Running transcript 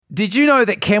Did you know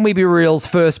that Can We Be Real's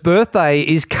first birthday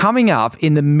is coming up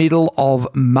in the middle of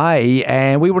May?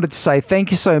 And we wanted to say thank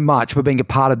you so much for being a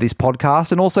part of this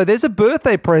podcast. And also, there's a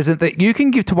birthday present that you can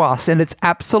give to us, and it's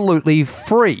absolutely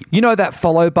free. You know that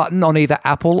follow button on either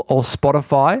Apple or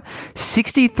Spotify?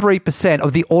 63%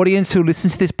 of the audience who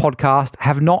listens to this podcast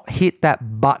have not hit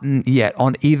that button yet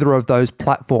on either of those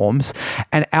platforms.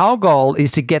 And our goal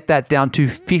is to get that down to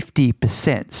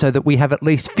 50% so that we have at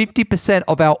least 50%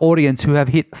 of our audience who have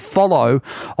hit follow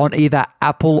on either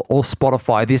Apple or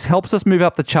Spotify. This helps us move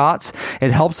up the charts.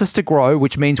 It helps us to grow,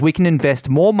 which means we can invest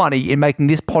more money in making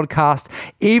this podcast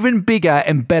even bigger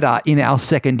and better in our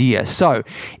second year. So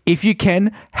if you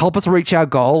can, help us reach our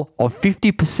goal of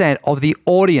 50% of the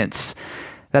audience.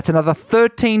 That's another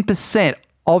 13%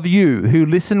 of you who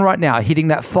listen right now hitting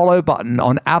that follow button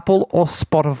on Apple or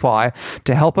Spotify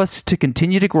to help us to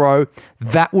continue to grow.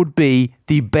 That would be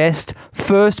the best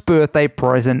first birthday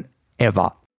present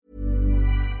ever.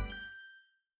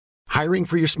 Hiring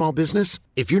for your small business?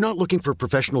 If you're not looking for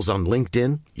professionals on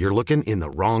LinkedIn, you're looking in the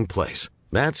wrong place.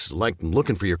 That's like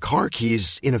looking for your car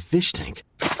keys in a fish tank.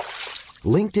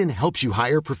 LinkedIn helps you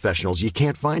hire professionals you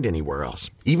can't find anywhere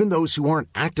else, even those who aren't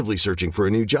actively searching for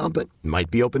a new job but might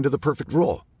be open to the perfect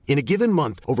role. In a given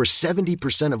month, over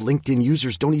 70% of LinkedIn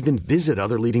users don't even visit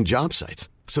other leading job sites.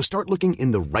 So start looking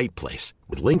in the right place.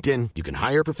 With LinkedIn, you can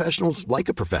hire professionals like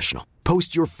a professional.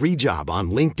 Post your free job on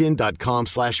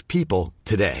linkedin.com/people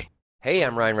today. Hey,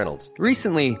 I'm Ryan Reynolds.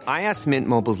 Recently, I asked Mint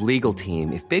Mobile's legal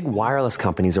team if big wireless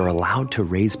companies are allowed to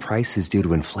raise prices due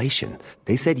to inflation.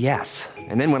 They said yes.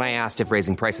 And then when I asked if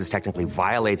raising prices technically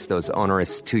violates those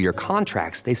onerous two-year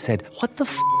contracts, they said, "What the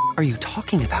f*** are you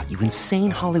talking about, you insane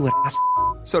Hollywood ass?"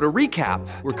 So to recap,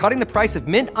 we're cutting the price of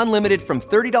Mint Unlimited from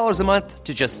 $30 a month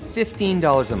to just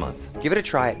 $15 a month. Give it a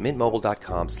try at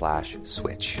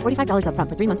mintmobile.com/switch. $45 up front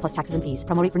for 3 months plus taxes and fees.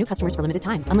 Promo rate for new customers for limited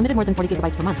time. Unlimited more than 40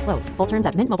 gigabytes per month. Slows full terms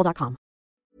at mintmobile.com.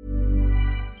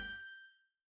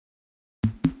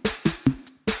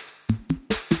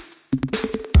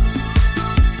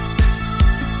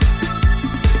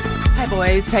 Hey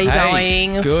boys, how you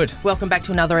going? Good. Welcome back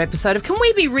to another episode of Can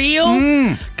We Be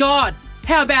Real? God,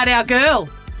 how about our girl?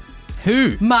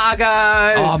 Who? Margot.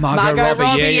 Oh, Margot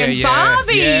Robbie. And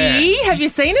Barbie. Yeah. Have you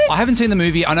seen it? I haven't seen the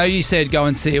movie. I know you said go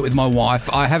and see it with my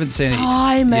wife. I haven't seen it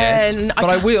yet. But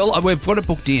I will. We've got it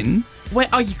booked in.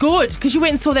 Oh, you good? Because you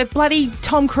went and saw that bloody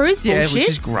Tom Cruise bullshit. Yeah, which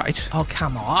is great. Oh,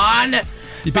 come on.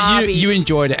 But you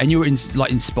enjoyed it, and you were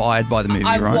inspired by the movie,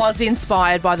 right? I was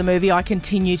inspired by the movie. I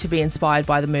continue to be inspired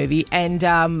by the movie. And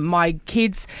my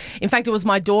kids, in fact, it was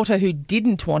my daughter who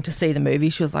didn't want to see the movie.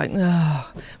 She was like, ugh.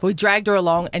 We dragged her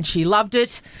along, and she loved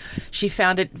it. She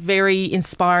found it very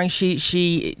inspiring.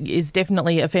 She is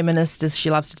definitely a feminist, as she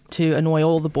loves to annoy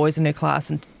all the boys in her class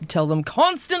and tell them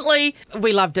constantly.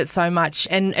 We loved it so much.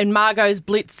 And Margot's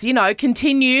blitz,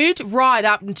 continued right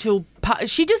up until...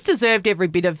 She just deserved every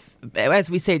bit of, as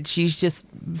we said, she's just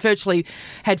virtually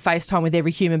had FaceTime with every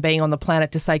human being on the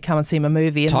planet to say, come and see my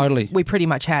movie. And totally. We pretty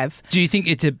much have. Do you think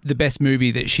it's the best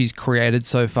movie that she's created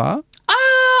so far?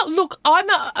 Look, I'm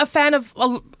a fan of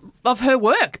her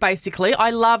work, basically.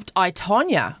 I loved I,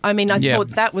 Tonya. I mean, I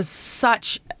thought that was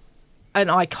such an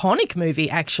iconic movie,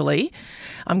 actually.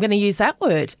 I'm going to use that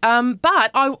word.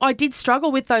 But I did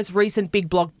struggle with those recent big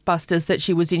blockbusters that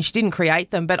she was in. She didn't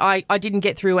create them, but I didn't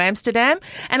get through Amsterdam.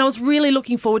 And I was really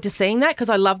looking forward to seeing that because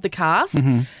I love the cast.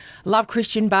 Mm-hmm. Love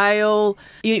Christian Bale.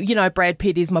 You know, Brad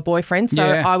Pitt is my boyfriend, so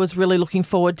I was really looking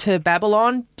forward to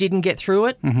Babylon. Didn't get through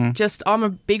it. Mm-hmm. I'm a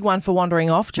big one for wandering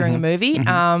off during a movie,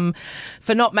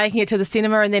 for not making it to the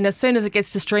cinema. And then as soon as it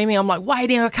gets to streaming, I'm like,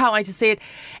 waiting, I can't wait to see it.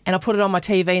 And I put it on my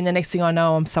TV, and the next thing I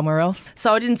know, I'm somewhere else.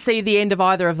 So I didn't see the end of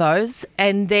either of those.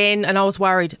 And I was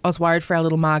worried. I was worried for our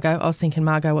little Margot. I was thinking,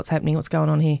 Margot, what's happening? What's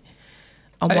going on here?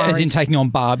 As in taking on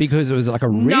Barbie because it was like a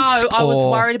risk? No, I was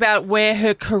worried about where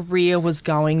her career was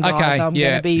going, guys. Okay, I'm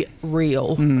going to be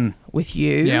real with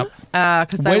you. Yep.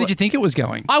 Where did you think it was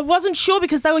going? I wasn't sure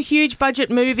because they were huge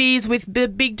budget movies with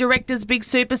big directors, big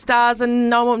superstars, and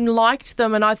no one liked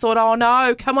them. And I thought, oh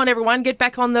no, come on everyone, get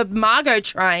back on the Margot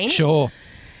train. Sure.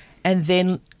 And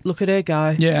then look at her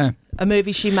go. Yeah. A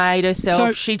movie she made herself.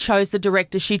 So, she chose the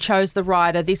director. She chose the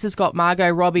writer. This has got Margot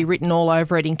Robbie written all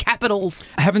over it in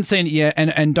capitals. I haven't seen it yet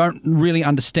and don't really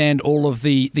understand all of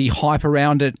the hype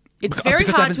around it. It's very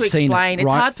hard to explain.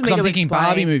 It's hard for me to explain. I'm thinking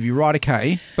Barbie movie, right,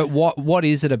 okay. But what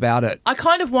is it about it? I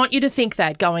kind of want you to think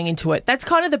that going into it. That's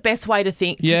kind of the best way to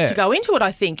think, to go into it,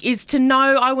 I think, is to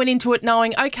know I went into it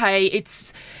knowing, okay,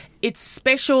 it's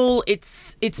special.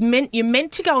 You're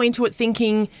meant to go into it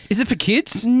thinking. Is it for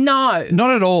kids? No.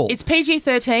 Not at all. It's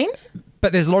PG-13.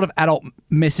 But there's a lot of adult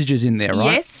messages in there,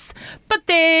 right? Yes, but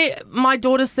my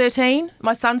daughter's 13,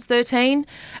 my son's 13.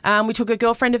 We took a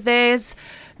girlfriend of theirs.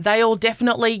 They all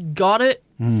definitely got it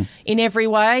in every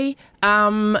way.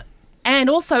 And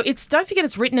also, don't forget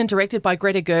it's written and directed by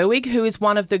Greta Gerwig, who is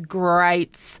one of the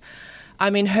greats. I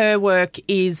mean, her work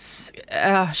is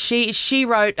she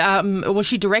wrote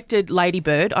she directed Lady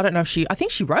Bird. I don't know if I think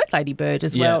she wrote Lady Bird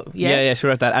as well. Yeah, she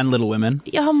wrote that and Little Women.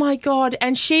 Oh my God.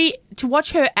 And to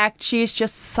watch her act, she is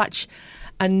just such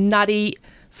a nutty,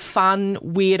 fun,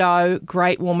 weirdo,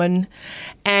 great woman.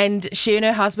 And she and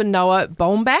her husband Noah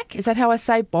Baumbach, is that how I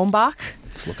say Baumbach?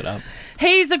 Let's look it up.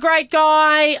 He's a great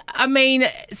guy. I mean,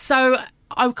 so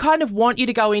I kind of want you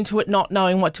to go into it not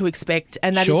knowing what to expect,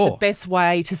 and that is the best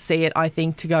way to see it, I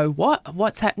think, to go,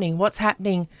 what's happening? What's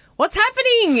happening? What's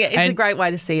happening? It's a great way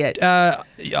to see it.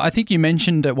 I think you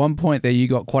mentioned at one point there you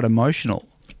got quite emotional.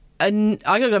 And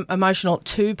I got emotional at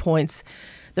 2 points.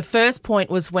 The first point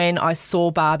was when I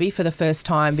saw Barbie for the first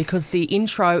time, because the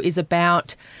intro is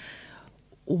about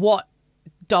what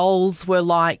dolls were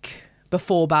like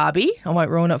before Barbie. I won't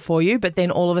ruin it for you, but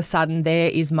then all of a sudden there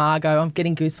is Margot. I'm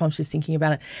getting goosebumps just thinking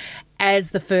about it,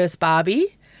 as the first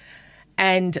Barbie.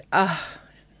 And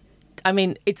I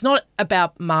mean, it's not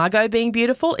about Margot being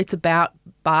beautiful. It's about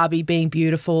Barbie being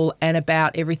beautiful and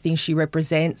about everything she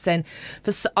represents. And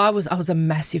I was a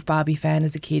massive Barbie fan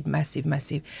as a kid, massive.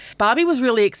 Barbie was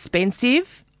really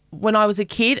expensive when I was a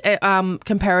kid,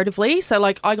 comparatively. So,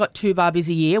 like, I got 2 Barbies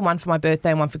a year, one for my birthday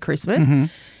and one for Christmas. Mm-hmm.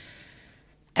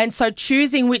 And so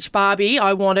choosing which Barbie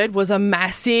I wanted was a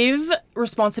massive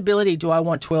responsibility. Do I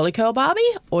want Twirly Curl Barbie,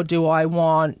 or do I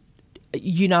want,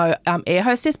 air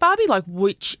hostess Barbie? Like,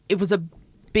 it was a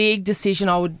big decision.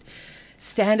 I would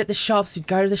stand at the shops, we'd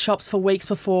go to the shops for weeks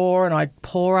before, and I'd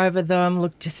pore over them,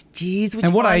 look, just, geez, which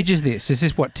And what one? age is this? Is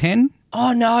this, 10?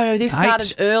 Oh, no, this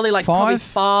started early, like 5? Probably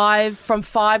 5, from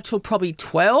 5 till probably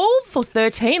 12 or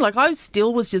 13. Like, I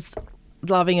still was just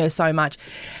loving her so much.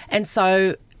 And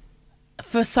so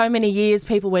for so many years,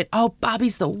 people went, oh,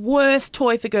 Barbie's the worst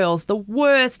toy for girls, the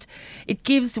worst. It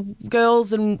gives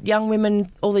girls and young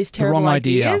women all these terrible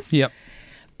ideas. Yep.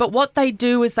 But what they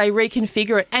do is they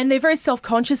reconfigure it, and they're very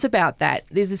self-conscious about that.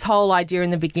 There's this whole idea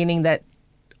in the beginning that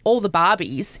all the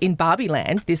Barbies in Barbie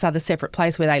Land, this other separate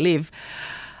place where they live,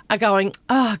 are going,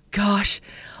 oh, gosh,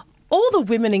 all the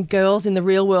women and girls in the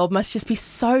real world must just be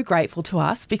so grateful to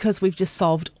us because we've just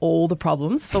solved all the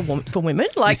problems for women.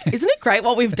 Like, isn't it great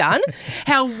what we've done?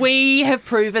 How we have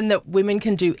proven that women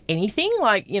can do anything.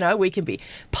 Like, we can be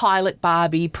pilot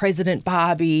Barbie, president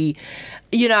Barbie,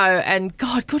 and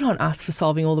God, good on us for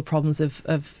solving all the problems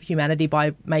of humanity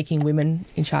by making women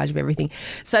in charge of everything.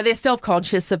 So they're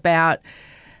self-conscious about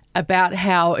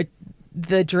how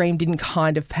the dream didn't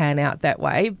kind of pan out that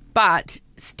way. But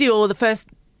still,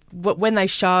 when they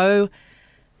show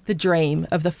the dream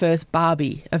of the first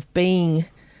Barbie of being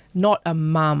not a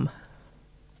mum.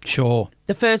 Sure.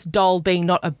 The first doll being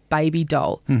not a baby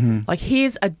doll. Mm-hmm. Like,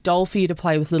 here's a doll for you to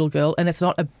play with, little girl, and it's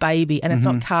not a baby, and it's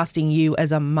not casting you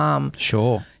as a mum.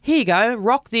 Sure. Here you go.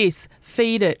 Rock this.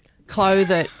 Feed it. Clothe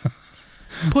it.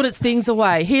 Put its things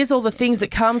away. Here's all the things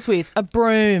it comes with. A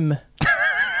broom.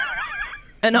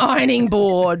 An ironing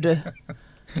board.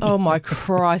 Oh, my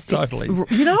Christ. Totally.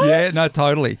 Yeah, no,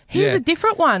 totally. Here's a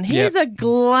different one. Here's a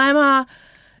glamour,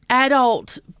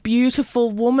 adult,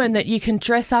 beautiful woman that you can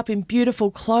dress up in beautiful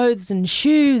clothes and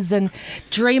shoes and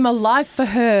dream a life for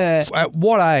her. So at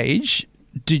what age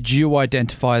did you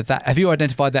identify that? Have you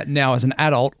identified that now as an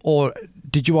adult, or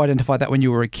did you identify that when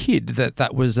you were a kid,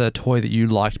 that was a toy that you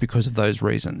liked because of those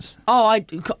reasons? Oh,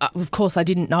 of course, I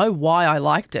didn't know why I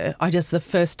liked it. The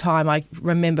first time I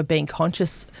remember being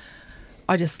conscious,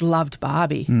 I just loved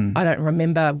Barbie. I don't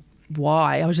remember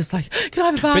why. I was just like, can I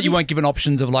have a Barbie? But you weren't given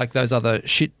options of like those other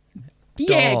shit dolls?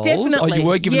 Yeah, definitely. Oh, you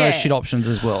were given those shit options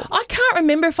as well? I can't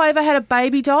remember if I ever had a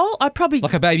baby doll. I probably...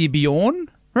 Like a baby Bjorn?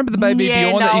 Remember the baby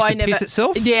Bjorn that used to piss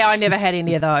itself? Yeah, I never had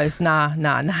any of those. Nah.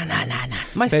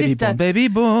 My sister... Baby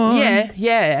born.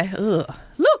 Yeah. Ugh.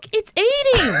 Look, it's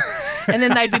eating. And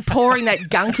then they'd be pouring that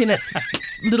gunk in its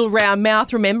little round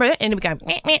mouth, remember? And it would go,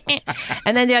 meh, meh, meh.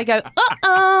 And then they'd go,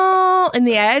 uh-oh, in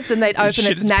the ads, and they'd open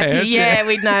its nappy. Pants, yeah,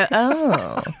 we'd know,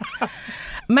 oh.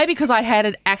 Maybe because I had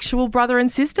an actual brother and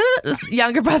sister,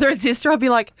 younger brother and sister, I'd be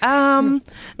like,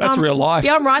 that's real life.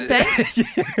 Yeah, I'm right,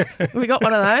 thanks. We got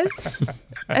one of those.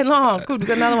 And good, we've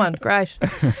got another one. Great.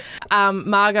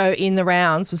 Margot in the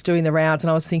rounds was doing the rounds, and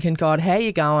I was thinking, God, how are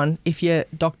you going if you're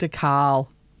Dr. Carl?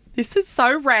 This is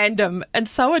so random and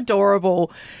so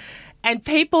adorable. And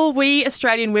we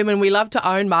Australian women, we love to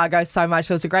own Margot so much.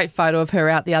 There was a great photo of her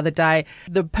out the other day.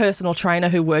 The personal trainer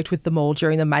who worked with them all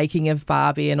during the making of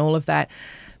Barbie and all of that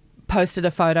posted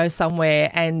a photo somewhere,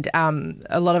 and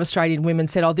a lot of Australian women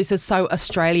said, "Oh, this is so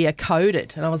Australia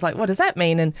coded," and I was like, "What does that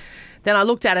mean?" And then I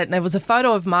looked at it, and there was a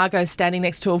photo of Margot standing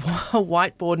next to a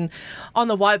whiteboard, and on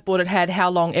the whiteboard it had how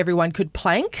long everyone could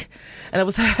plank, and it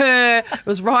was her, it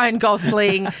was Ryan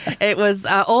Gosling, it was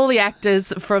all the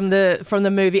actors from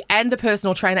the movie and the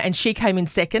personal trainer, and she came in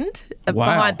second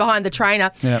behind the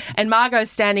trainer, and Margot's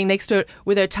standing next to it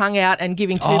with her tongue out and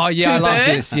giving two I love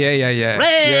birds. this.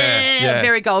 Yeah.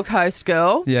 Very Gold Coast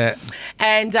girl. Yeah.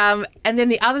 And then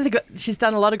the other thing, she's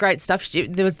done a lot of great stuff.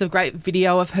 There was the great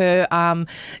video of her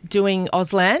doing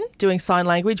Auslan, doing sign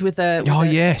language with a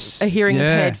hearing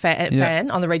impaired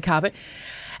fan on the red carpet.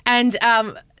 And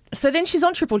so then she's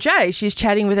on Triple J. She's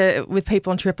chatting with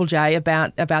people on Triple J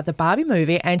about the Barbie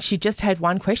movie, and she just had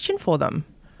one question for them.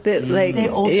 They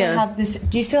also have this.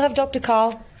 Do you still have Dr.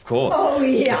 Carl? Of course. Oh,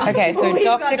 yeah. Okay, so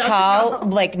Dr. Carl,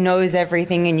 knows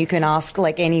everything, and you can ask,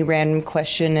 any random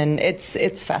question, and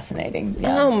it's fascinating.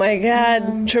 Yeah. Oh, my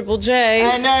God. Triple J.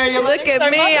 I know, you look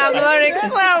at me. I'm learning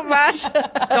so much.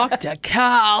 Dr.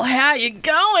 Carl, how you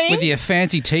going? With your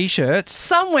fancy T-shirts.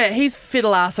 Somewhere he's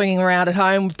fiddle-assing around at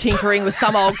home, tinkering with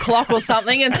some old clock or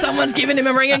something, and someone's given him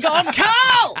a ring and gone,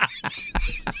 "Carl!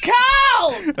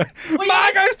 Carl!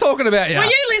 Margot's talking about you. Were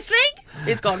you listening?"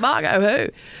 He's gone, "Margot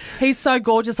who?" He's so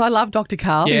gorgeous. I love Dr.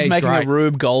 Carl. He's making great. a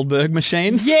Rube Goldberg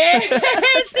machine.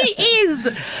 Yes, he is.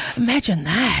 Imagine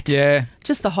that. Yeah.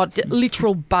 Just the hot,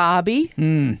 literal Barbie.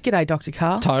 G'day, Dr.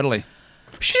 Carl. Totally.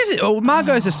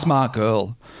 Margot's a smart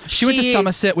girl. She went to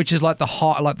Somerset, which is like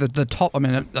the top. I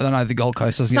mean, I don't know, the Gold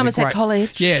Coast doesn't Somerset get great.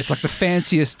 College. Yeah, it's like the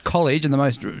fanciest college and the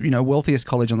most wealthiest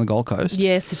college on the Gold Coast.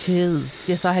 Yes, it is.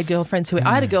 Yes, I had girlfriends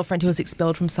I had a girlfriend who was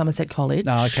expelled from Somerset College.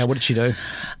 Oh, okay. What did she do?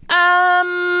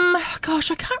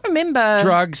 Gosh, I can't remember.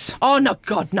 Drugs. Oh no,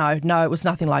 God, no, it was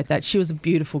nothing like that. She was a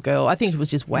beautiful girl. I think it was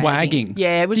just wagging.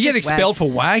 Yeah, it was. Did you just get expelled for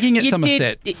wagging at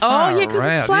Somerset? Oh yeah, because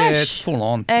it's Flash. Yeah, it's full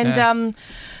on. And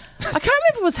I can't remember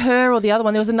if it was her or the other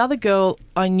one. There was another girl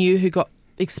I knew who got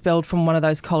expelled from one of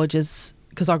those colleges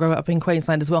because I grew up in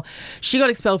Queensland as well. She got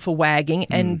expelled for wagging,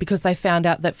 and because they found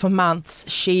out that for months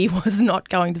she was not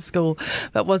going to school,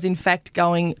 but was in fact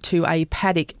going to a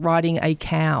paddock riding a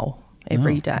cow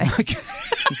every day. Okay.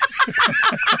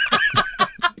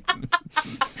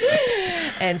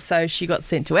 And so she got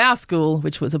sent to our school,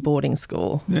 which was a boarding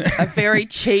school, a very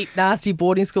cheap, nasty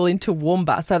boarding school in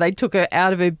Toowoomba. So they took her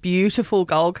out of her beautiful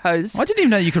Gold Coast. I didn't even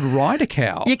know you could ride a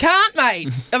cow. You can't, mate.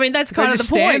 I mean, that's kind of the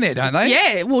point. They just stand there, don't they?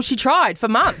 Yeah. Well, she tried for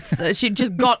months. She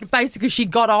just got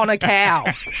on a cow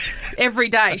every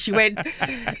day. She went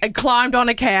and climbed on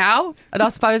a cow, and I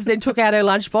suppose then took out her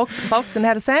lunch box and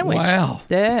had a sandwich. Wow.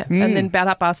 Yeah. And then about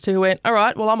 2:30 went, "All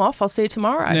right, well, I'm off. I'll see you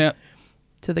tomorrow." Yeah.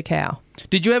 To the cow.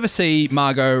 Did you ever see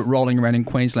Margot rolling around in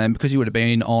Queensland, because you would have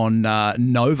been on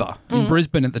Nova in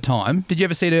Brisbane at the time? Did you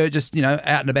ever see her just, out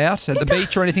and about at the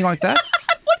beach or anything like that?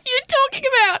 What are you talking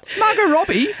about? Margot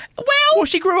Robbie? Well,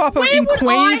 she grew up in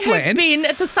Queensland. I have been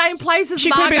at the same place as She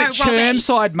Margot could have been at Robbie.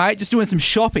 Chermside, mate, just doing some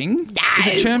shopping. No. Is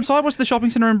it Chermside? What's the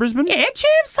shopping centre in Brisbane? Yeah,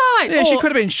 Chermside. Yeah, she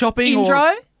could have been shopping.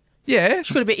 Indro. Yeah.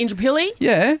 She could have been Indooroopilly.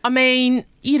 Yeah. I mean,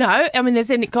 there's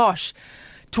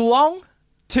Toowong.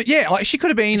 She could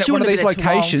have been at one of these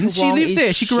locations. She lived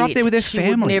there. She grew up there with her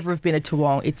family. She would never have been at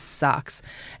Toowong. It sucks.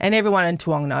 And everyone in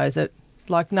Toowong knows it.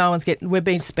 Like, no one's we're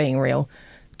just being real.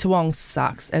 Toowong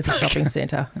sucks as a shopping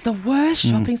centre. The worst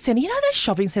shopping centre. You know those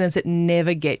shopping centres that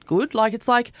never get good? Like, it's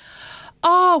like,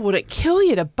 oh, would it kill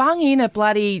you to bung in a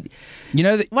bloody...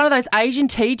 one of those Asian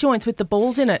tea joints with the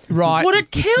balls in it. Right. Would it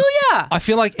kill you? I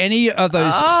feel like any of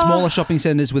those smaller shopping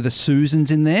centres with the Susans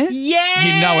in there, you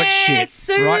know it's shit.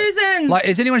 Susans. Right? Like,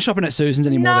 is anyone shopping at Susans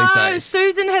anymore these days? No,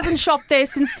 Susan hasn't shopped there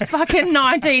since fucking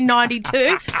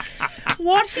 1992.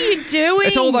 What are you doing?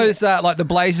 It's all those, like the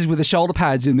blazers with the shoulder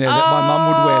pads in there that my mum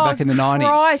would wear back in the 90s.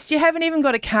 Christ, you haven't even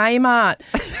got a Kmart.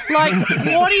 Like,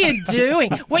 what are you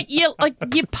doing? Your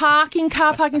car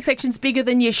parking section's bigger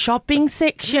than your shopping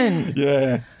section.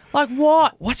 Yeah. Like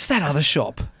what? What's that other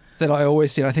shop that I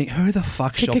always see? I think, who the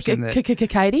fuck shops in there?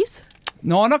 Katie's?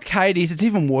 No, not Katie's. It's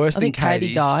even worse than Katie's. I think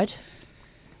Katie died.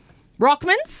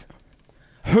 Rockman's?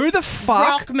 Who the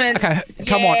fuck? Rockman's. Okay,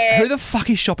 come on. Who the fuck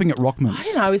is shopping at Rockman's?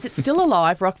 I don't know. Is it still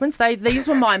alive, Rockman's? These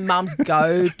were my mum's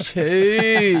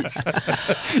go-tos.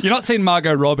 You're not seeing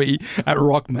Margot Robbie at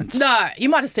Rockman's. No, you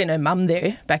might have seen her mum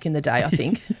there back in the day, I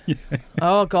think. Yeah.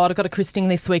 Oh, God, I've got a christening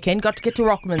this weekend. Got to get to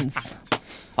Rockman's.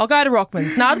 I'll go to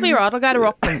Rockman's. No, it'll be right. I'll go to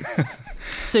Rockman's.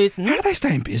 Susan. How do they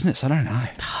stay in business? I don't know.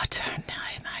 Oh, I don't know,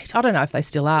 great. I don't know if they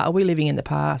still are. Are we living in the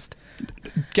past?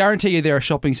 Guarantee you there are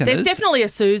shopping centres. There's definitely a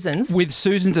Sussan's. With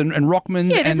Susans and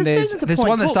Rockmans. Yeah, there's and a Sussan's at there's Point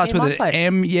one that Cook starts near with my an place.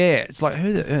 M. Yeah, it's like,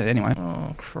 anyway.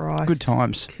 Oh, Christ. Good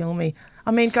times. Kill me.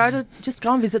 I mean, just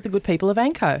go and visit the good people of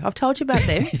Anco. I've told you about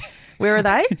them. Where are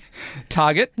they?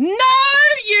 Target. No,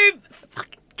 you...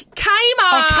 Kmart.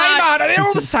 Oh, Kmart. They're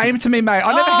all the same to me, mate.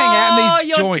 I never hang out in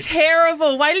these joints. Oh, you're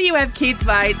terrible. Wait till you have kids,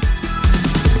 mate.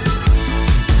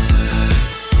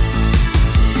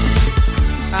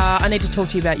 I need to talk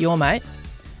to you about your mate.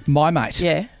 My mate.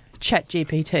 Yeah.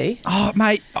 ChatGPT. Oh,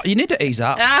 mate, you need to ease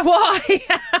up. Why?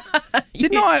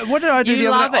 Didn't I? What did I do You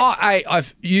the other love day? it. Oh, hey,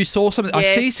 you saw something.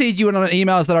 Yes. I CC'd you in on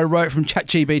emails that I wrote from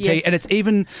ChatGPT, Yes. and it's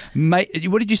even, mate,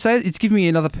 what did you say? It's giving me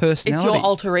another personality. It's your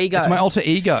alter ego. It's my alter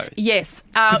ego. Yes.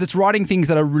 Because it's writing things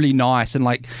that are really nice and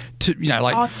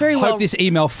it's very hope well- this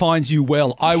email finds you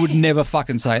well. I would never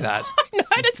fucking say that.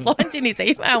 I noticed lines in his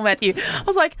email, Matthew. I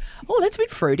was like, oh, that's a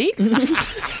bit fruity.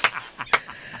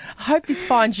 I hope this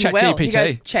finds you well. He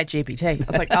goes, ChatGPT. I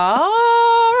was like,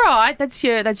 oh, right, that's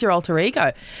your alter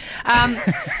ego.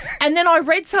 And then I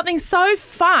read something so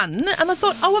fun, and I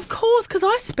thought, oh, of course, because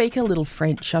I speak a little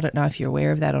French. I don't know if you're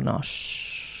aware of that or not.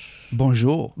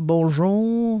 Bonjour.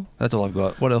 Bonjour. That's all I've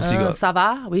got. What else you got? Ça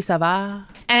va? Oui, ça va.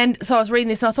 And so I was reading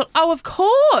this, and I thought, oh, of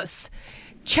course,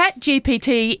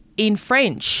 ChatGPT in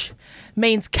French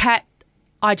means cat,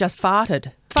 I just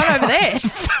farted. Fun over there.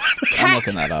 I'm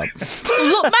looking that up.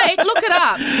 Look, mate, look it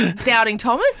up. Doubting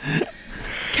Thomas.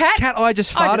 Cat, I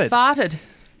just farted. I just farted.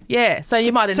 Yeah, so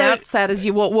you might announce that as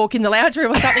you walk in the lounge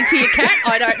room or something to your cat.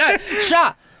 I don't know.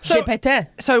 Chat, je pétais.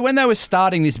 So when they were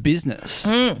starting this business,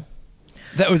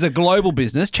 that was a global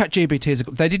business,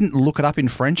 ChatGPT, they didn't look it up in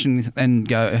French and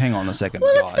go, hang on a second,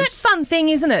 Well, guys. it's that fun thing,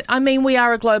 isn't it? I mean, we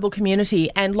are a global community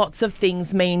and lots of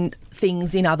things mean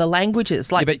things in other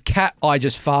languages. Like, Yeah, but cat, I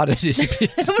just farted is a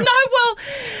bit... no, well,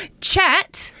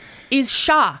 chat is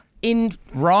chat in...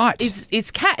 Right.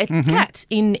 Is cat, cat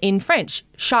in French.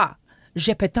 Chat,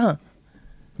 je pétais.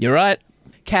 You're right.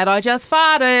 Cat, I just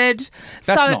farted.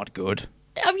 That's not good.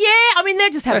 Yeah, I mean, they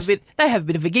just have They have a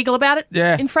bit of a giggle about it.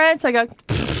 Yeah. In France, they go,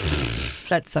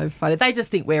 that's so funny. They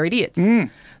just think we're idiots.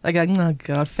 They go, oh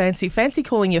God, fancy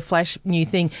calling your flash new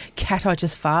thing, cat, I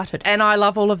just farted. And I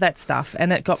love all of that stuff.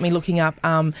 And it got me looking up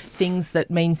things that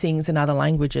mean things in other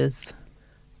languages,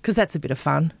 because that's a bit of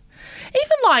fun.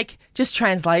 Even like just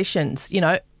translations,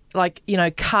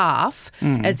 calf,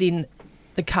 as in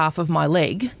the calf of my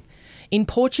leg. In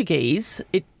Portuguese,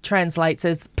 it translates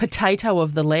as potato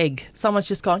of the leg. Someone's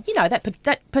just gone, that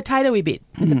potatoey bit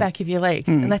at the back of your leg.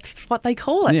 And that's what they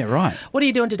call it. Yeah, right. What are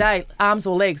you doing today, arms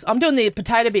or legs? I'm doing the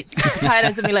potato bits,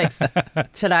 potatoes of my legs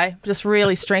today, just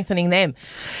really strengthening them.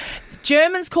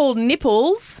 Germans call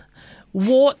nipples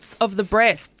warts of the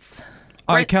breasts.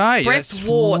 Okay, breast that's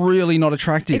warts. really not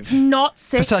attractive. It's not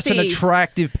sexy. For such an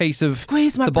attractive piece of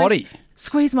the body.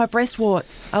 Squeeze my breast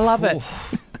warts. I love it.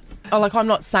 Oh, like I'm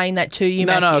not saying that to you,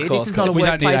 Matthew. No, of course. This is not a We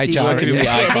don't workplace need issue. HR. Giving me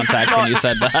eye contact when you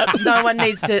said that. No one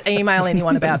needs to email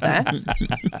anyone about that.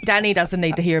 Danny doesn't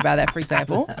need to hear about that, for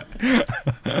example.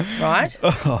 Right?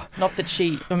 Not that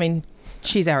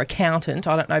she's our accountant.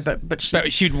 I don't know, but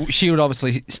she would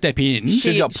obviously step in.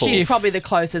 she's probably the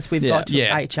closest we've got to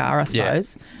Yeah. HR, I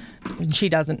suppose. And she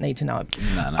doesn't need to know it.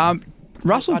 No.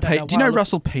 Russell I don't know do you know why I look-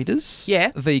 Russell Peters?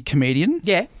 Yeah. The comedian?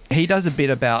 Yeah. He does a bit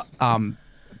about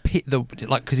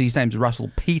because his name's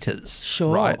Russell Peters.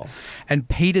 Sure. Right? And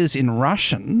Peters in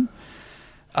Russian,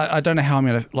 I don't know how I'm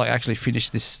going to actually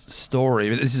finish this story,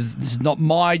 but this is not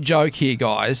my joke here,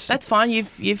 guys. That's fine.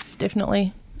 You've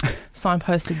definitely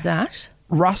signposted that.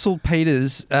 Russell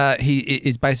Peters, he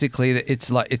is basically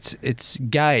it's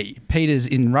gay. Peters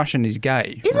in Russian is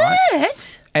gay. Is right?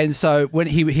 it? And so when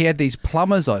he had these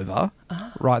plumbers over,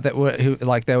 right, that were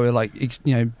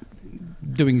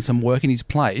doing some work in his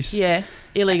place. Yeah,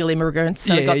 illegal immigrants.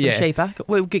 So it got them cheaper.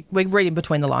 We're reading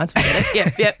between the lines. We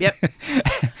get it. Yep.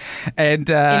 And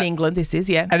in England, this is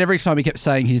And every time he kept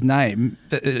saying his name,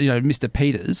 Mr.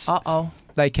 Peters.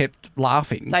 They kept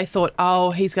laughing. They thought,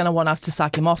 he's going to want us to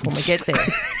suck him off when we get there.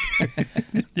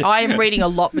 I am reading a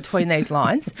lot between these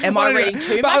lines. Am I reading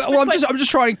too much? I'm just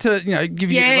trying to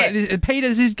give you.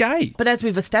 Peters is gay. But as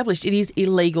we've established, it is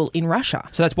illegal in Russia.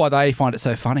 So that's why they find it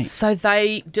so funny. So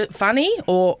they funny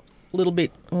or a little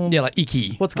bit. Like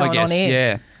icky. What's going on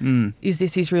here? Yeah. Is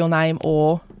this his real name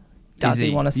or does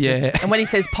he want us to? Yeah. And when he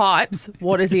says pipes,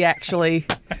 what is he actually?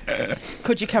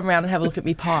 Could you come around and have a look at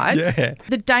me pipes? Yeah.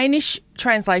 The Danish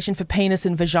translation for penis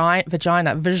and vagina.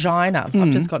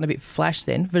 I've just gotten a bit flash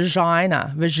then.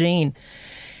 Vagine,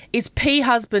 is P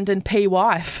husband and P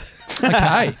wife.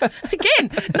 Okay. Again,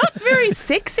 not very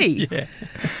sexy. Yeah.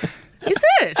 Is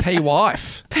it?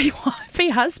 P-wife.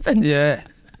 P-husband. Yeah.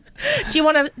 Do you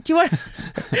want to?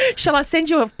 Shall I send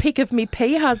you a pic of me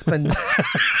husband?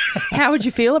 How would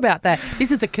you feel about that? This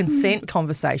is a consent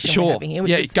conversation we're having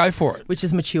here. Go for it. Which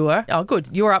is mature. Oh, good.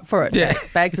 You're up for it. Yeah.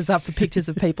 Bags is up for pictures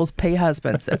of people's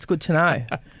husbands. That's good to know.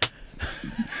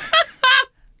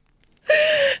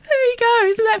 There you go.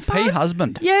 Isn't that fun?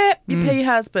 P-husband. Yeah, your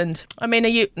husband. I mean, are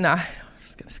you? No. I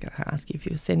was just going to ask you if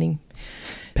you were sending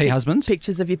P-husbands?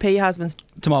 pictures of your husbands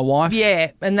To my wife?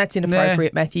 Yeah, and that's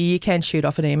inappropriate, Matthew. You can shoot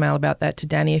off an email about that to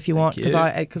Danny if you want, because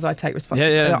I take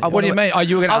responsibility. Yeah. What do you mean? Oh,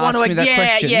 you were going to ask me that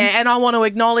question? Yeah, and I want to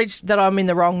acknowledge that I'm in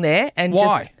the wrong there. And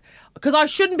why? Because I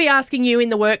shouldn't be asking you in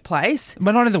the workplace.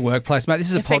 We're not in the workplace, mate. This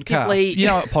is a podcast. You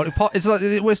know what? It's like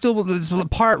it's like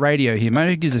pirate radio here, mate.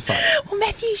 Who gives a fuck? Well,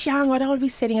 Matthew's young. I don't want to be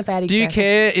setting a bad example. Do you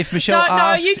care if Michelle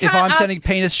asks if I'm sending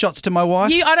penis shots to my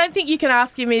wife? I don't think you can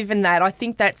ask him even that. I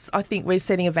think we're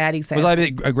setting a bad example. Was I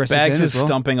a bit aggressive? Bags then is as well?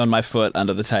 stomping on my foot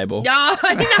under the table. Oh,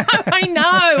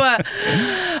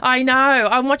 I know.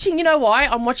 I'm watching. You know why?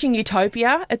 I'm watching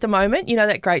Utopia at the moment. You know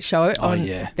that great show on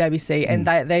ABC, and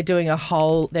they're doing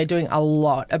a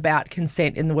lot about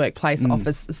consent in the workplace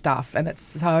office stuff, and it's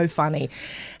so funny.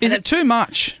 Is it too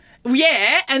much?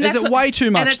 Yeah, and is it way too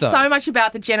much? And it's so much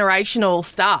about the generational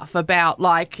stuff, about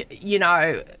how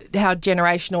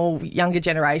younger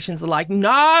generations are like,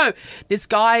 no, this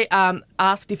guy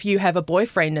asked if you have a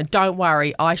boyfriend, and don't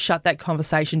worry, I shut that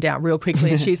conversation down real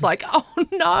quickly. And she's like, oh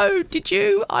no, did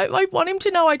you? I want him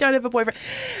to know I don't have a boyfriend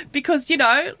because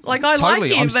I like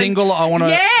him. I'm single. I want to.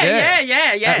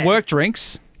 Yeah. At work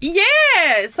drinks.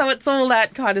 Yeah, so it's all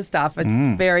that kind of stuff.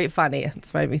 It's very funny.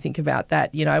 It's made me think about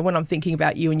that, when I'm thinking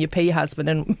about you and your husband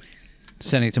and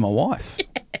sending it to my wife.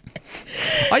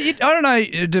 I don't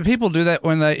know. Do people do that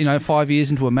when they, 5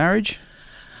 years into a marriage?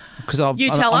 Because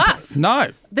tell us. No.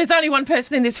 There's only one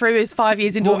person in this room who's 5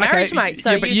 years into a marriage, mate.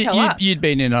 So you tell us. You'd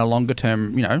been in a longer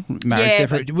term, marriage.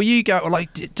 Yeah, will you go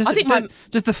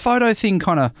does the photo thing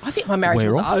kind of? I think my marriage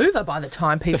was over by the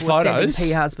time people were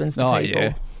sending husbands to people.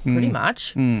 Yeah. Pretty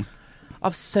much.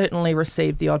 I've certainly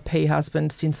received the odd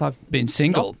husband since I've been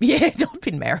single. Not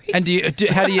been married. And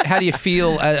how do you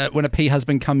feel when a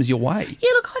husband comes your way? Yeah,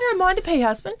 look, I don't mind a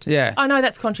husband. Yeah, I know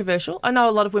that's controversial. I know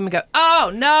a lot of women go,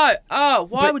 "Oh no,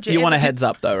 why would you?" You want a heads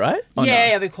up though, right?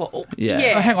 Yeah, I've called.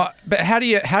 Yeah. Hang on, but how do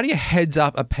you heads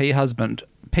up a husband?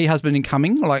 Husband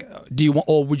incoming? Like, do you want,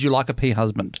 or would you like a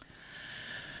husband?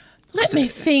 Let me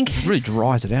think. It really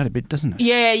dries it out a bit, doesn't it?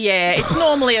 Yeah. It's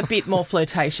normally a bit more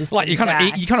flirtatious. Like you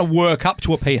kind of work up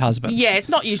to a husband. Yeah, it's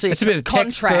not usually a bit of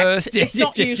contract. First. It's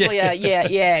not usually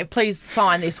please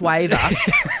sign this waiver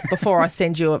before I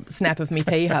send you a snap of me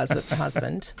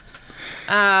husband.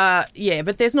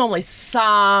 But there's normally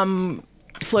some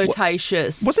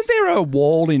flirtatious. Wasn't there a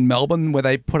wall in Melbourne where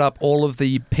they put up all of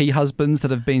the husbands that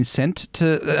have been sent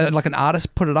to, like an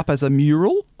artist put it up as a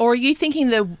mural? Or are you thinking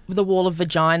the wall of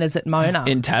vaginas at Mona?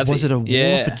 In Tassie. Was it a wall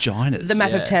of vaginas? The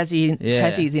map of Tassie.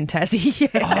 Tassie's in Tassie,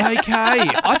 yeah. Okay.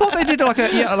 I thought they did like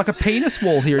a penis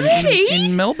wall here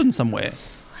in Melbourne somewhere.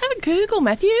 Have a Google,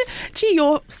 Matthew. Gee,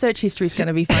 your search history is going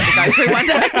to be fun to go through one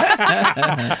day.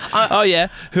 Oh, yeah.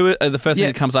 Who? The first thing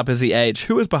that comes up is the age.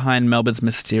 Who was behind Melbourne's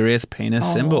mysterious penis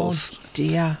symbols? Oh,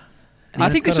 dear. I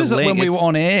think this was when we were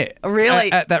on air.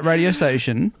 Really? At that radio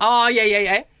station. Oh,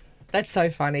 yeah. That's so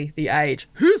funny, the age.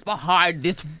 Who's behind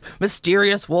this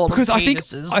mysterious wall of penises?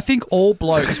 Because I think all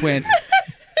blokes went,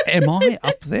 am I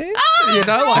up there?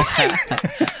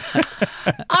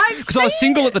 Because I was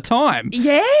single at the time.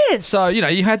 Yes. So,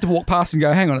 you had to walk past and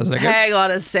go, hang on a second. Hang on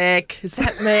a sec. Is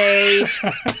that me?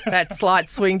 That slight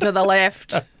swing to the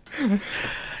left.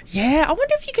 Yeah, I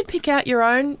wonder if you could pick out your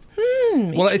own.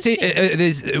 Well,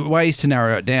 there's ways to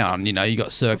narrow it down. You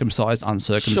got circumcised,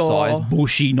 uncircumcised,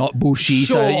 bushy, not bushy.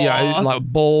 Sure. So, like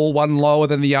ball, one lower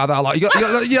than the other. Like you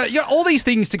got all these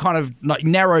things to kind of like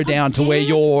narrow down to where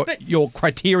your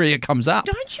criteria comes up.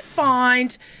 Don't you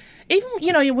find, even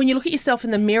when you look at yourself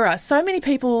in the mirror, so many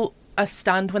people are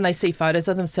stunned when they see photos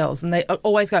of themselves, and they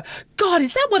always go, God,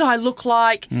 is that what I look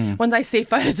like when they see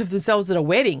photos of themselves at a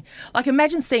wedding? Like,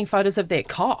 imagine seeing photos of their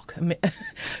cock.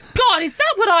 God, is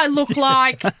that what I look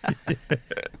like?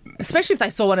 Especially if they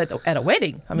saw one at a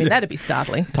wedding. I mean, that'd be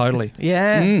startling. Totally.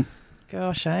 Yeah.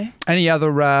 Gosh, eh? Any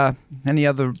other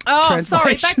translations?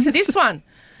 Sorry, back to this one.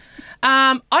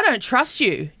 I don't trust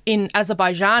you in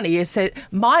Azerbaijani. It said,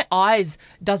 my eyes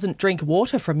doesn't drink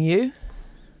water from you.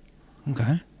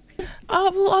 Okay.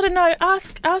 Oh, well, I don't know.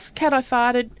 Ask Cat I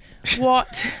Farted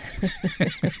what.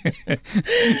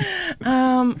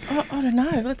 I don't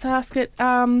know. Let's ask it.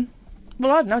 Well, I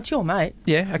don't know. It's your mate.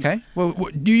 Yeah, okay.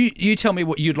 Well, you tell me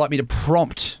what you'd like me to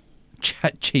prompt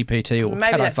ChatGPT or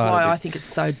Maybe that's Cat I why farted I with. think it's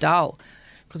so dull,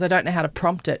 because I don't know how to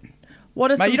prompt it.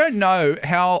 What are Mate, some... you don't know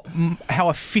how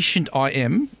efficient I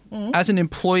am as an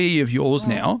employee of yours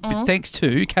now, but thanks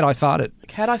to Cat I farted.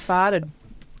 Cat I farted.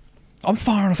 I'm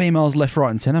firing off emails left, right,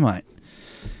 and centre, mate.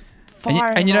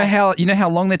 And you know off. how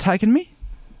long they're taking me?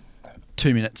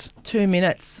 2 minutes. 2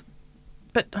 minutes.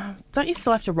 But don't you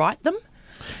still have to write them?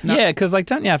 No. Yeah, because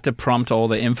don't you have to prompt all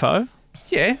the info?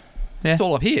 Yeah. Yeah. It's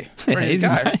all up here. Ready Easy, to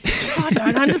go. mate. I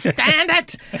don't understand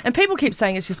it. And people keep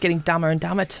saying it's just getting dumber and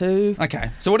dumber too.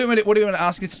 Okay. So what do you want to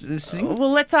ask this thing?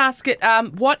 Well, let's ask it.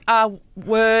 What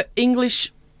were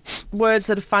English words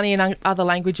that are funny in other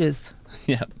languages?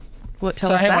 Yeah. What, tell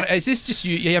So us hang that. on, is this just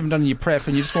you haven't done your prep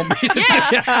and you just want me to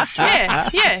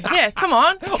Yeah. Come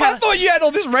on. I thought you had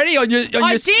all this ready on your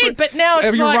I did, but now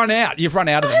it's You've like... run out. You've run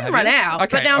out of I them. haven't run out,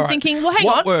 but now I'm thinking, well, hang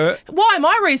on. Why am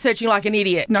I researching like an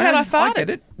idiot? No, Cat I I farted.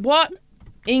 get it. What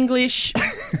English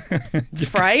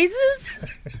phrases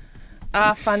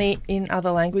are funny in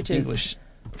other languages? English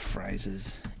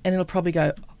phrases. And it'll probably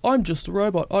go, I'm just a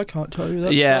robot. I can't tell you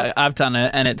that. Yeah, I've done it,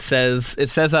 and it says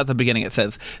at the beginning, it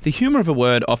says, the humour of a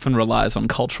word often relies on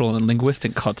cultural and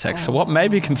linguistic context, so what may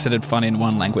be considered funny in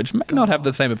one language may not have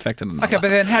the same effect in another. Okay, but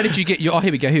then how did you get your... Oh,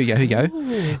 here we go.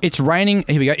 Ooh. It's raining...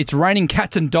 Here we go. It's raining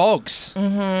cats and dogs.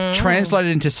 Mm-hmm.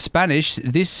 Translated into Spanish,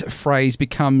 this phrase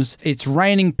becomes, it's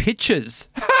raining pictures.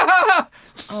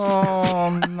 Oh,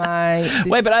 mate.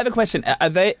 Wait, but I have a question.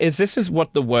 Is this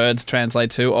what the words translate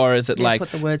to, or is it That's like...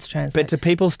 what the words translate. But do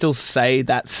people still say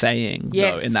that saying,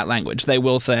 Yes. though, in that language? They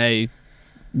will say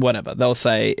whatever. They'll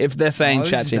say, if they're saying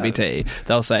Those ChatGPT,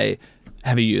 they'll say,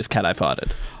 have you used Cat I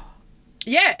farted?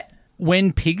 Yeah.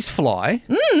 When pigs fly,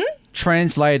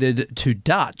 translated to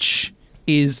Dutch,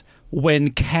 is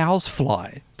when cows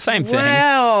fly. Same thing.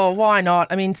 Well, why not?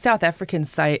 I mean, South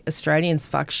Africans say Australians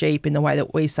fuck sheep in the way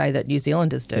that we say that New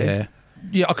Zealanders do. Yeah.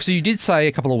 Yeah, because you did say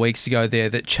a couple of weeks ago there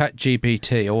that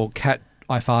ChatGPT or Cat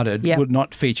I farted would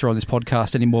not feature on this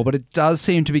podcast anymore, but it does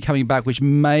seem to be coming back, which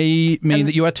may mean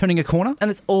that you are turning a corner.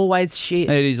 And it's always shit.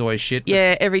 It is always shit.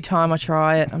 Yeah, every time I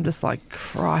try it, I'm just like,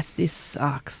 Christ, this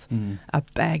sucks. A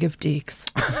bag of dicks.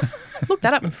 Look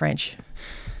that up in French.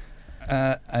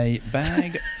 A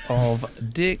bag of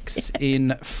dicks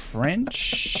in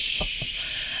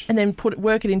French. And then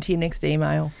work it into your next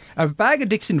email. A bag of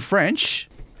dicks in French.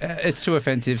 It's too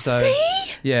offensive. So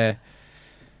See? yeah.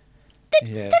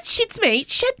 That shits me.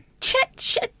 Chat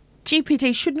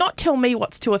GPT should not tell me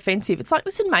what's too offensive. It's like,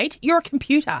 listen, mate, you're a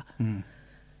computer.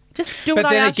 Just do what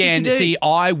I ask you to do. But then again, see,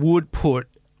 I would put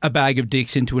a bag of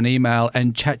dicks into an email,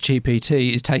 and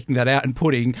ChatGPT is taking that out and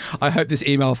putting, I hope this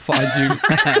email finds you.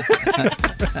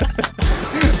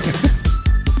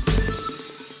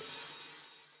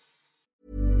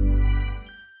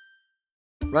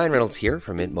 Ryan Reynolds here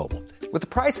from Mint Mobile. With the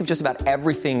price of just about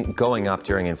everything going up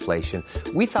during inflation,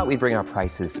 we thought we'd bring our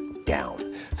prices down.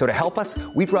 So to help us,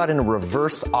 we brought in a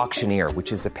reverse auctioneer,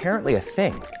 which is apparently a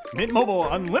thing. Mint Mobile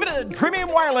Unlimited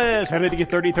Premium Wireless. How to get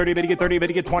 30, 30, bit to get 30, bit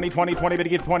to get 20, 20, 20, bit to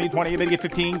get 20, 20, bit to get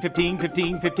 15, 15,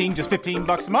 15, 15, just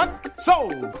 $15 a month?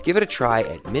 Sold! Give it a try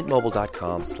at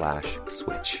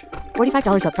mintmobile.com/switch.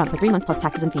 $45 up front for 3 months plus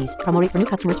taxes and fees. Promo rate for new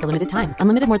customers for limited time.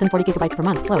 Unlimited more than 40 gigabytes per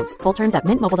month. Slows full terms at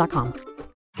mintmobile.com.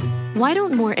 Why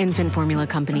don't more infant formula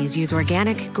companies use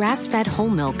organic, grass-fed whole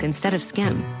milk instead of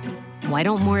skim? Why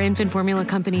don't more infant formula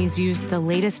companies use the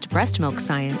latest breast milk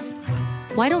science?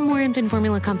 Why don't more infant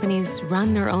formula companies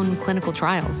run their own clinical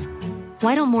trials?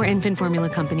 Why don't more infant formula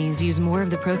companies use more of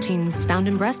the proteins found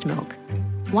in breast milk?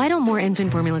 Why don't more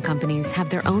infant formula companies have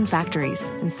their own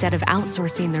factories instead of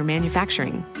outsourcing their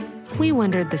manufacturing? We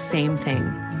wondered the same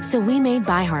thing. So we made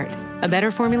ByHeart, a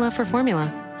better formula for formula.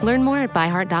 Learn more at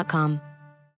byheart.com.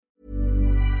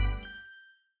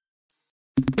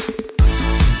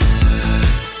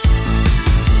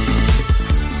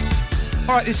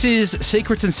 All right, this is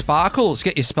Secrets and Sparkles.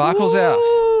 Get your sparkles out.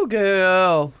 Ooh,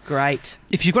 girl. Great.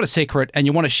 If you've got a secret and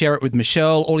you want to share it with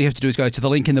Michelle, all you have to do is go to the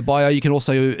link in the bio. You can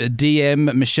also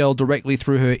DM Michelle directly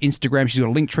through her Instagram. She's got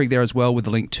a link tree there as well with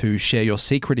the link to share your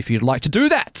secret if you'd like to do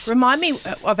that. Remind me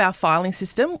of our filing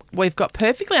system. We've got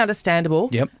perfectly understandable.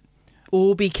 Yep.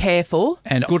 All be careful.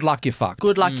 And good luck, you fucked.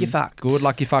 Good luck, you fucked. Good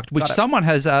luck, you fucked. Which someone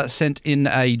has sent in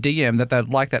a DM that they'd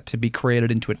like that to be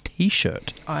created into a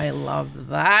T-shirt. I love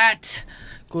that.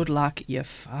 Good luck, you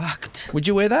fucked. Would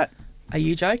you wear that? Are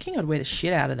you joking? I'd wear the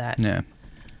shit out of that. Yeah.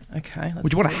 Okay.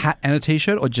 Would you want a hat and a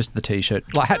T-shirt or just the T-shirt?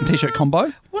 Like hat and T-shirt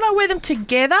combo? Would I wear them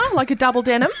together like a double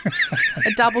denim?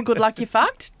 A double good luck you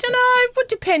fucked? Don't know. It would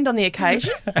depend on the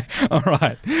occasion. All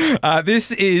right.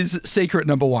 This is secret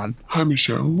number 1. Hi,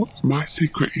 Michelle. My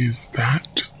secret is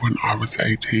that when I was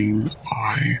 18,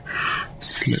 I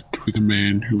slept with a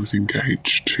man who was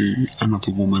engaged to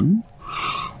another woman.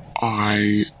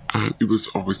 It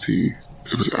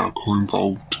was alcohol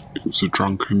involved. It was a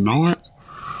drunken night.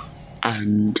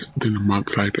 And then a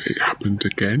month later it happened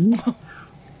again.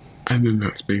 And then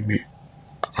that's been it.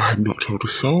 I have not told a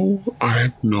soul. I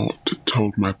have not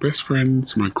told my best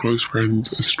friends, my close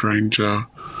friends, a stranger.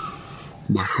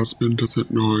 My husband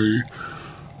doesn't know.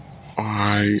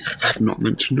 I have not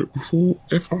mentioned it before,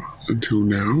 ever, until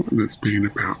now, and it's been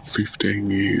about 15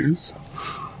 years.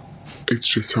 It's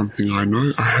just something I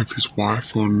know. I have his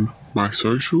wife on my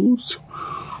socials.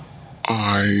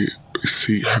 I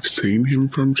have seen him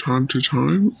from time to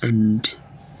time, and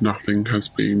nothing's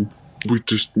been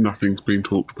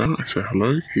talked about. I say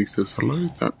hello, he says hello,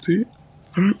 that's it.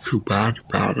 I don't feel bad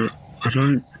about it.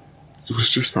 It was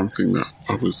just something that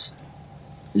I was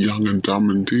young and dumb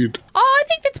and did. Oh, I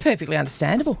think that's perfectly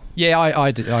understandable. Yeah, I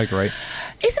agree.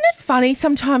 Isn't it funny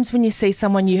sometimes when you see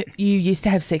someone you used to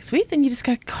have sex with and you just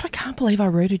go, God, I can't believe I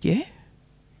rooted you?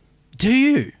 Do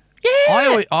you?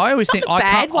 Yeah. I always think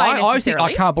I always think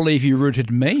I can't believe you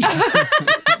rooted me. No,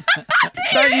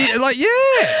 I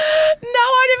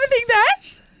never think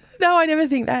that. No, I never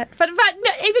think that. But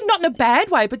even not in a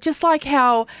bad way, but just like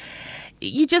how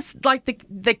you just like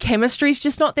the chemistry's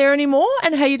just not there anymore,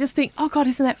 and how you just think, oh God,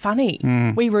 isn't that funny?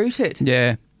 We rooted.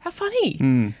 Yeah. How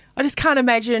funny. I just can't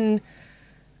imagine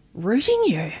rooting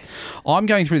you. I'm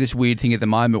going through this weird thing at the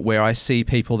moment where I see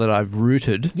people that I've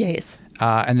rooted. Yes.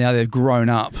 And now they've grown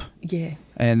up. Yeah.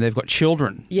 And they've got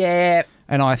children. Yeah.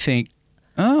 And I think,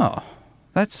 oh,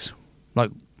 that's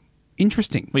like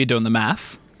interesting. Were you doing the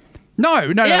math? No.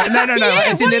 Yeah,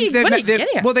 As in what are you getting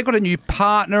at? well, they've got a new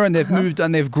partner and they've moved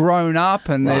and they've grown up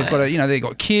and they've got they've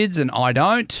got kids and I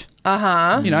don't.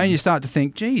 And you start to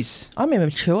think, geez, I'm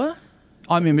immature.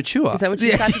 Is that what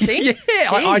you start to think?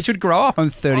 Yeah, I should grow up. I'm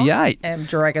 38. I am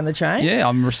dragging the chain. Yeah,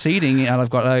 I'm receding and I've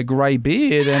got a grey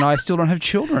beard and I still don't have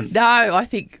children. No, I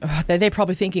think they're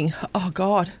probably thinking, oh,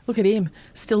 God, look at him,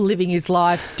 still living his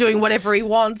life, doing whatever he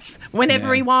wants,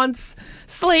 whenever he wants,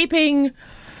 sleeping.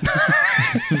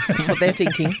 That's what they're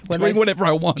thinking. Doing whatever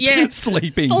I want. Yeah,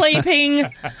 Sleeping.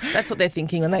 That's what they're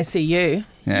thinking when they see you.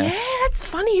 Yeah, that's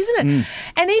funny, isn't it?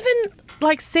 And even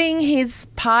like seeing his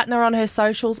partner on her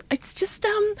socials, it's just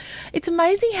it's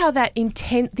amazing how the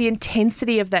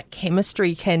intensity of that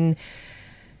chemistry can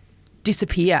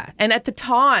disappear. And at the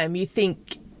time, you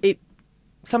think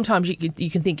sometimes you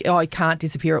can think, oh, it can't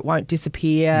disappear, it won't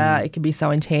disappear, it can be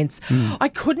so intense. I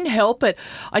couldn't help it.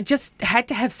 I just had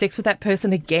to have sex with that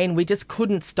person again. We just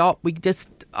couldn't stop.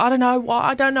 I don't know why.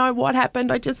 I don't know what happened.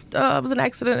 It was an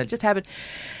accident. It just happened.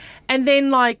 And then,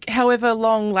 like, however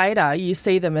long later, you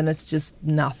see them and it's just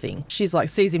nothing. She's like,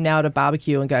 sees him now at a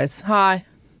barbecue and goes, hi.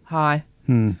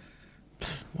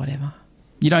 Whatever.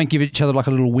 You don't give each other like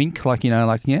a little wink, like,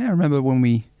 yeah, remember when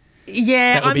we...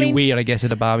 Yeah, that would be weird, I guess,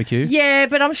 at a barbecue. Yeah,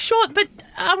 but I'm sure. But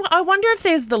I wonder if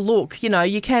there's the look.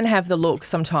 You can have the look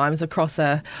sometimes across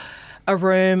a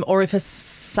room, or if a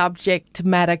subject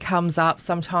matter comes up,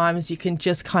 sometimes you can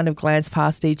just kind of glance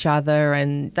past each other,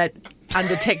 and that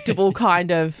undetectable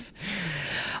kind of.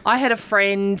 I had a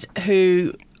friend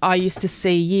who I used to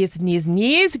see years and years and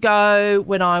years ago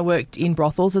when I worked in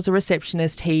brothels as a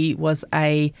receptionist. He was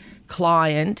a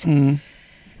client,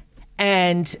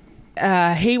 and.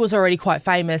 He was already quite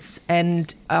famous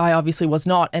and I obviously was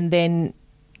not. And then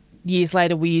years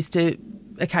later we used to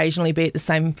occasionally be at the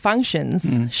same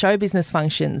functions, show business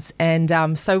functions.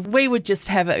 And so we would just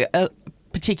have a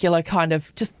particular kind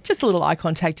of just a little eye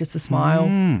contact, just a smile.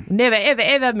 Never, ever,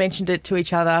 ever mentioned it to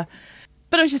each other.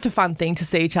 But it was just a fun thing to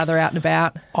see each other out and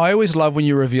about. I always love when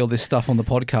you reveal this stuff on the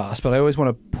podcast, but I always want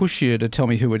to push you to tell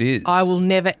me who it is. I will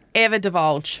never, ever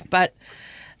divulge. But...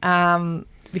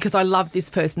 because I love this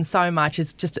person so much.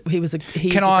 It's just he was a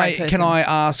great person. Can I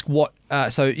ask what?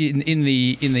 So in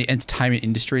the entertainment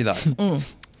industry though.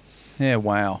 Yeah.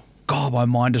 Wow. God, my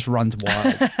mind just runs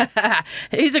wild.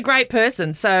 He's a great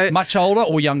person. So much older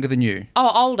or younger than you?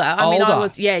 Oh, older. I mean, I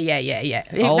was. Yeah.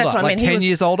 Older, that's what I mean. 10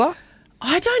 years older.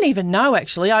 I don't even know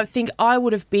actually. I think I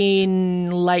would have been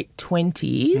late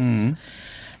 20s,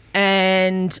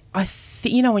 and I.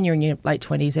 When you're in your late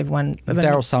 20s, everyone...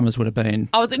 Daryl Summers would have been.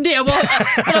 Oh, yeah, well,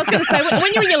 what I was going to say,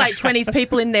 when you're in your late 20s,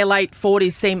 people in their late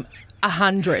 40s seem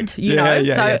 100, you know?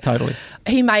 Yeah, totally.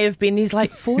 He may have been in his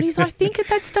late 40s, I think, at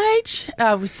that stage.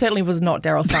 Certainly was not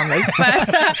Daryl Summers.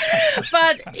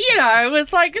 But, it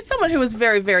was like someone who was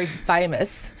very, very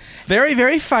famous. Very,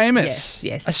 very famous.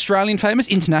 Yes. Australian famous,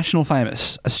 international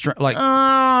famous. Hard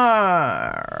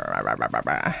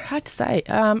to say.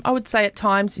 I would say at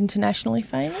times internationally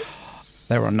famous.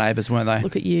 They were on Neighbours, weren't they?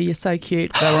 Look at you. You're so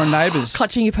cute. They were on Neighbours.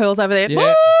 Clutching your pearls over there.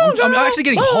 Yeah. Oh, I'm actually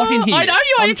getting hot in here. I know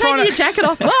you are. You're taking your jacket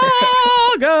off.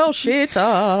 Oh, girl, shit.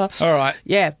 All right.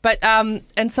 Yeah, but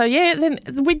and so then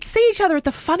we'd see each other at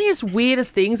the funniest,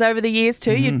 weirdest things over the years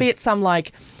too. You'd be at some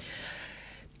like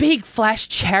big flash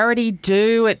charity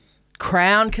do at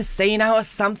Crown Casino or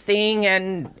something,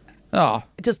 and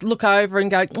just look over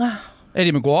and go,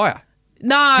 Eddie Maguire.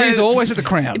 No. He's always at the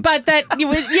Crown. But it'd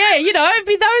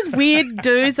be those weird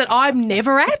dudes that I'm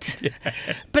never at. Yeah.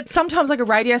 But sometimes like a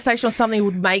radio station or something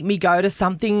would make me go to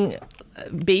something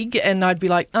big and I'd be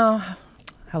like, oh,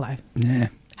 hello. Yeah.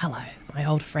 Hello, my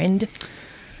old friend.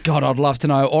 God, I'd love to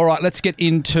know. All right, let's get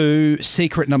into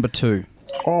secret number 2.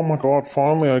 Oh my God,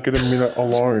 finally I get a minute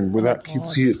alone without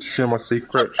kids here to share my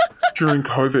secret. During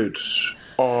COVID,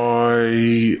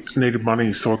 I needed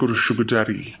money, so I got a sugar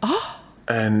daddy. Oh.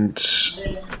 And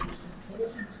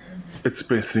it's the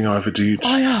best thing I ever did.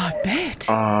 Oh, yeah, I bet.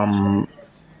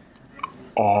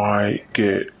 I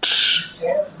get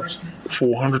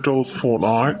 $400 a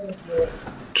fortnight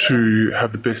to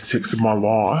have the best sex of my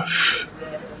life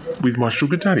with my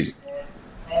sugar daddy.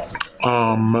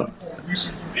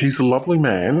 He's a lovely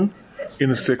man in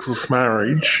a sexless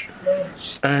marriage,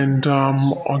 and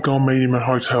I go and meet him at a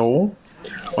hotel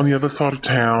on the other side of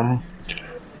town,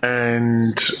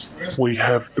 and we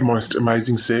have the most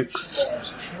amazing sex,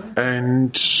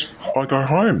 and I go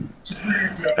home,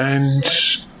 and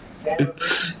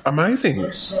it's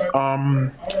amazing.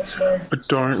 I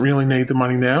don't really need the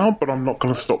money now, but I'm not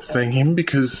going to stop seeing him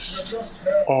because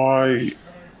I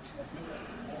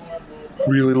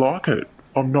really like it.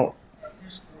 I'm not,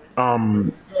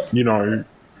 in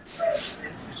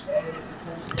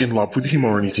love with him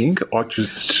or anything. I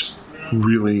just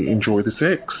really enjoy the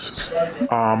sex.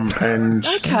 And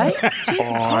okay.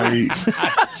 I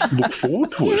look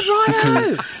forward to it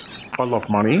because I love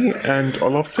money and I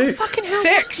love sex. Fucking hell,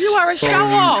 sex! You are a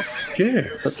show-off. Yeah,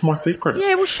 that's my secret.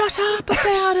 Yeah, well, shut up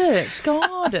about it.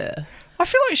 God. I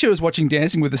feel like she was watching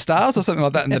Dancing with the Stars or something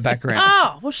like that in the background.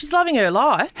 Oh, well, she's loving her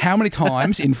life. How many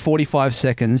times in 45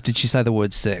 seconds did she say the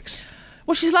word sex?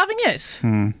 Well, she's loving it.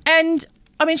 And,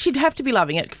 I mean, she'd have to be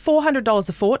loving it. $400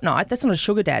 a fortnight, that's not a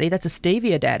sugar daddy, that's a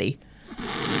stevia daddy.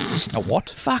 A what?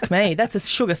 Fuck me, that's a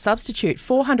sugar substitute.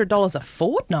 $400 a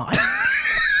fortnight?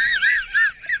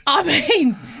 I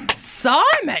mean,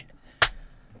 Simon,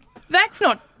 that's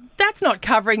not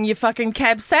covering your fucking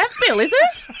cab sav bill, is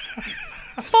it?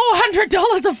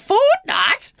 $400 a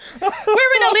fortnight? We're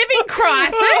in a living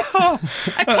crisis.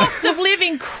 A cost of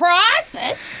living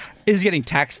crisis. Is getting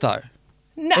taxed though?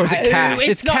 No, or is it cash?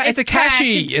 It's not. It's a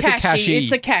cashy. It's a cashy.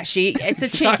 It's a cashy. It's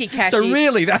a cheeky cashy. So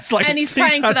really, that's like. And he's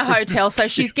paying for the hotel, so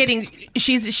she's getting.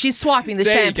 She's swiping the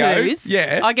there shampoos. You go.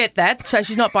 Yeah, I get that. So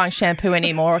she's not buying shampoo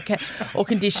anymore or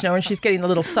conditioner, and she's getting the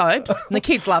little soaps. And the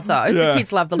kids love those. Yeah. The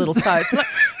kids love the little soaps. Like,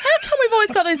 how come we've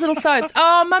always got these little soaps?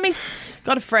 Oh, Mummy's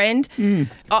got a friend.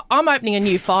 I'm opening a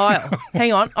new file.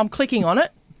 Hang on, I'm clicking on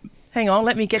it. Hang on,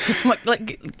 let me get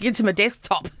to my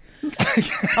desktop.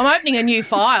 I'm opening a new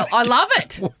file. I love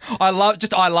it. I love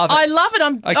it. I love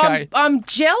it. I'm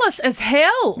jealous as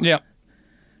hell. Yeah.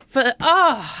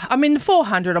 I mean, the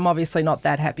 400 I'm obviously not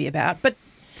that happy about, but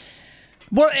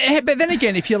but then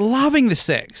again, if you're loving the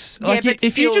sex, like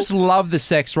if you just love the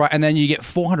sex, right, and then you get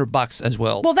 $400 as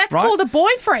well. Well, that's right? called a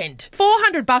boyfriend.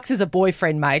 $400 is a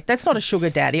boyfriend, mate. That's not a sugar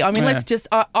daddy. I mean, let's just.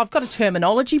 I've got a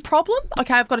terminology problem.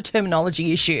 Okay, I've got a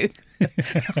terminology issue.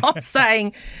 I'm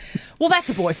saying, well, that's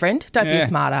a boyfriend. Don't be a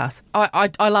smart ass.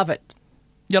 I love it.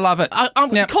 You love it.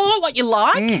 Call it what you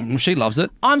like. She loves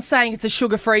it. I'm saying it's a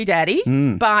sugar-free daddy,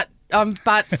 but I'm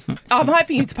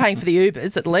hoping he's paying for the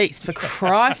Ubers at least, for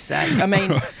Christ's sake. I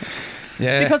mean,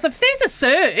 because if there's a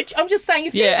surge, I'm just saying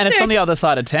if there's and surge, it's on the other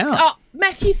side of town. Oh,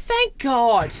 Matthew, thank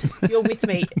God you're with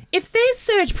me. If there's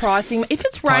surge pricing, if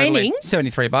it's raining,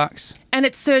 $73, and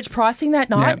it's surge pricing that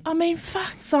night, I mean,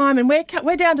 fuck, Simon,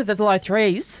 we're down to the low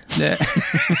threes. Yeah,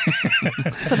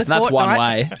 for the that's fortnight. One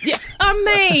way. Yeah,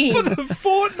 I mean, for the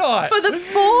fortnight. For the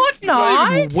fortnight,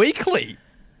 not even weekly.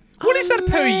 What is that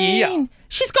per year?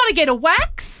 She's got to get a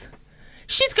wax.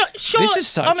 She's got. Sure, this is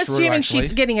so I'm true, assuming actually.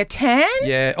 she's getting a tan.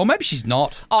 Yeah, or maybe she's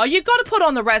not. Oh, you've got to put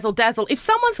on the razzle dazzle. If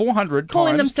someone's 400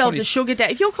 calling times themselves 20... a sugar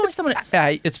daddy, if you're calling someone,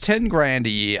 hey, it's $10,000 a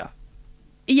year.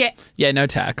 Yeah. Yeah, no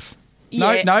tax.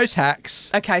 Yeah. No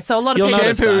tax. Okay, so a lot of people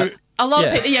shampoo. A lot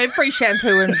of people, free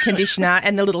shampoo and conditioner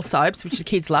and the little soaps, which the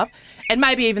kids love, and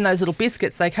maybe even those little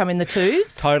biscuits. They come in the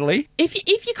twos. Totally.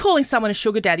 If you're calling someone a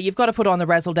sugar daddy, you've got to put on the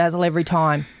razzle dazzle every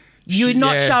time. You're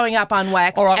not showing up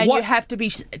unwaxed, and you have to be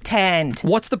tanned.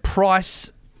 What's the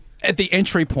price at the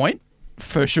entry point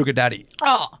for sugar daddy?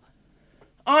 Oh,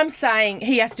 I'm saying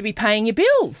he has to be paying your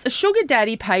bills. A sugar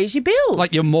daddy pays your bills.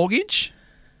 Like your mortgage?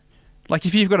 Like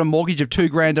if you've got a mortgage of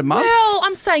 $2,000 a month? Well,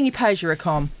 I'm saying he pays your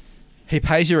accom. He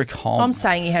pays your accom. I'm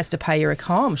saying he has to pay your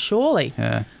accom, surely.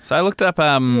 Yeah. So I looked up...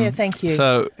 yeah, thank you.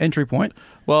 So entry point?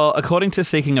 Well, according to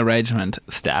Seeking Arrangement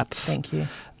stats... Thank you.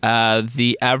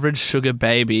 The average sugar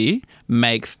baby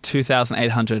makes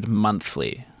 $2,800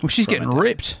 monthly. Well, she's getting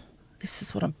ripped. This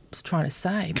is what I'm trying to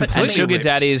say. And sugar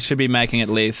daddies should be making at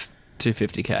least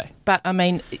 $250K. But, I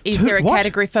mean, is there a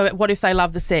category for what if they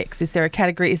love the sex? Is there a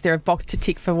category, is there a box to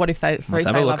tick for what if they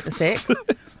love the sex?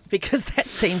 Because that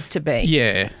seems to be.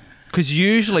 Yeah. Because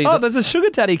usually... Oh, there's a sugar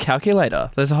daddy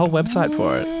calculator. There's a whole website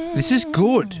for it. This is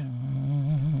good.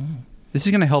 This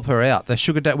is going to help her out. The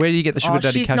sugar where do you get the sugar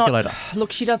daddy calculator?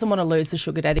 Look, she doesn't want to lose the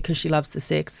sugar daddy because she loves the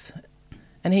sex.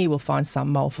 And he will find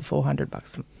some mole for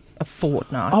 $400 a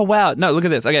fortnight. Oh, wow. No, look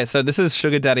at this. Okay, so this is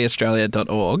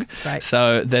sugardaddyaustralia.org. Right.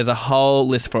 So there's a whole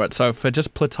list for it. So for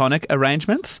just platonic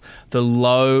arrangements, the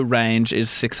low range is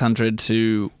 $600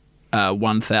 to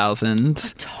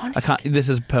 $1,000. This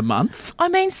is per month. I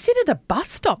mean, sit at a bus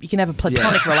stop. You can have a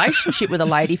platonic relationship with a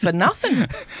lady for nothing.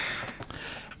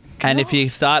 And if you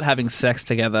start having sex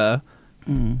together,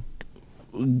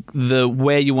 the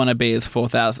where you want to be is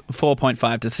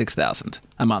 4.5 to 6,000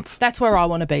 a month. That's where I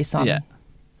want to be, son. Yeah.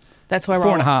 That's where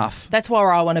 4.5. That's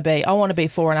where I want to be. I want to be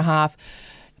 4.5.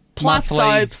 Plus monthly.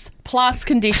 Soaps, plus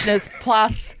conditioners,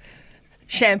 plus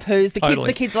shampoos.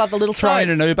 The kids love the little Throw soaps.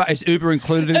 in an Uber. Is Uber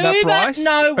included in that price?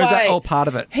 No way. Or is that all part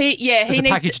of it? It's a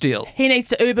package deal. He needs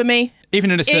to Uber me.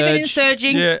 Even in a surge. Even in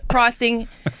surging pricing.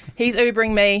 He's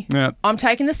Ubering me. Yeah. I'm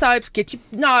taking the soaps.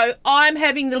 No, I'm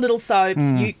having the little soaps.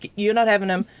 You're not having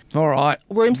them. All right.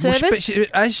 Room service?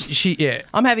 Yeah.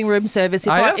 I'm having room service.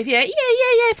 If Are I you?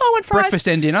 If I want fries. Breakfast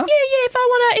and dinner? Yeah.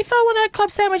 If I want a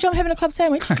club sandwich, I'm having a club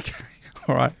sandwich. Okay.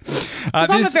 All right. Because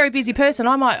I'm a very busy person.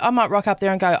 I might rock up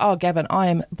there and go, oh, Gavin, I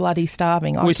am bloody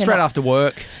starving. We're straight after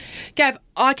work. Gav,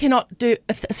 I cannot do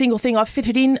a single thing. I've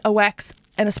fitted in a wax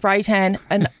and a spray tan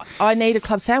and I need a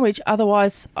club sandwich.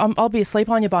 Otherwise, I'll be asleep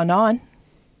on you by 9.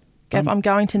 Gav, I'm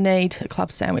going to need a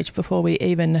club sandwich before we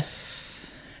even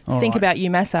think about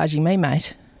you massaging me,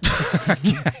 mate.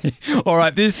 Okay. All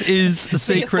right. This is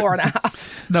secret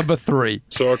 4.5. number 3.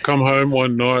 So I come home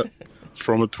one night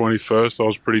from a 21st. I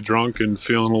was pretty drunk and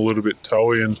feeling a little bit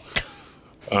toey, and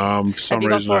for some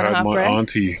reason I had my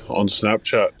auntie on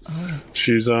Snapchat. Oh.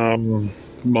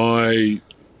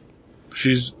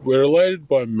 She's we're related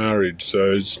by marriage,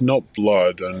 so it's not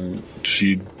blood, and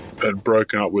she had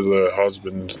broken up with her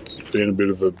husband. It's been a bit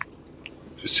of a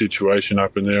situation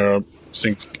up in there. I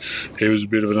think he was a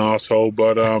bit of an asshole,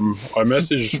 but I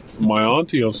messaged my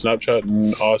auntie on Snapchat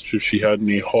and asked her if she had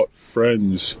any hot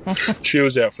friends. She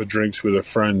was out for drinks with her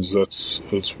friends. That's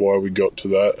why we got to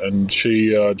that, and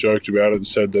she joked about it and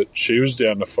said that she was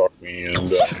down to fuck me, and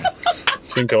I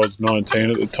think I was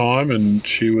 19 at the time, and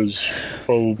she was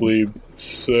probably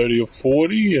 30 or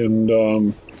 40,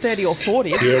 and 30 or 40.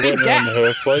 Yeah, I went down to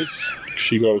her place.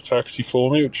 She got a taxi for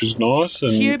me, which is nice,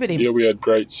 and yeah, we had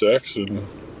great sex, and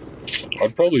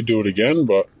I'd probably do it again,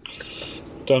 but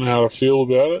don't know how to feel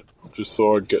about it. Just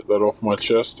thought I'd get that off my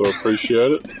chest. I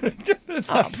appreciate it.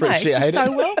 I appreciate it. You're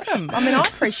so welcome. I mean, I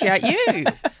appreciate you.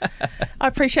 I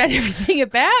appreciate everything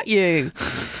about you.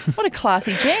 What a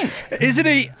classy gent. Isn't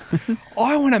he?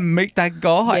 I want to meet that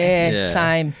guy. Yeah.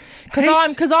 Same.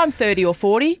 Because I'm 30 or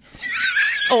 40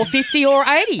 or 50 or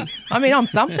 80. I mean, I'm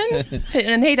something.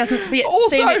 And he doesn't...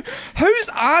 Also, whose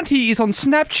auntie is on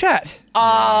Snapchat?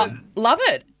 Love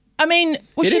it. I mean...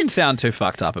 He didn't sound too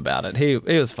fucked up about it. He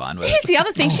was fine with it. Here's the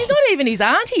other thing. She's not even his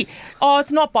auntie. Oh,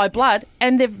 it's not by blood.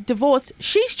 And they've divorced.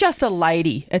 She's just a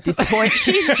lady at this point.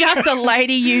 She's just a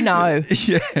lady you know.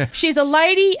 Yeah. She's a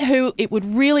lady who it would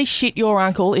really shit your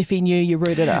uncle if he knew you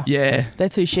rooted her. Yeah.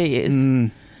 That's who she is.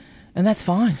 And that's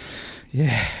fine.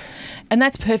 Yeah. And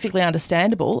that's perfectly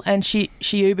understandable. And she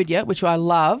Ubered you, which I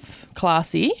love,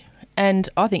 classy. And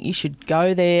I think you should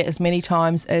go there as many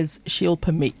times as she'll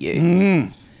permit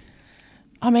you.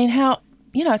 I mean,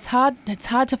 it's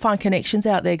hard to find connections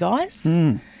out there, guys.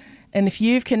 And if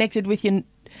you've connected with your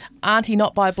auntie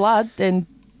not by blood, then...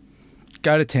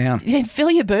 Go to town. Then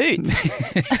fill your boots.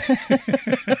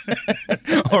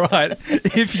 All right.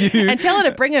 And tell her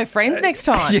to bring her friends next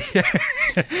time. Yeah.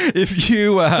 If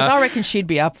you... Because I reckon she'd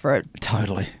be up for it.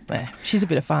 Totally. Yeah, she's a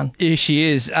bit of fun. Yeah, she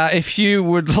is. If you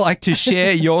would like to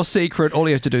share your secret, all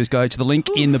you have to do is go to the link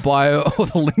in the bio or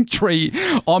the link tree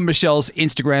on Michelle's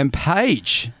Instagram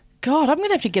page. God, I'm going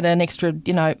to have to get an extra,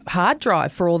 hard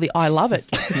drive for all the I love it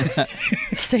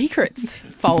secrets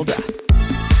folder.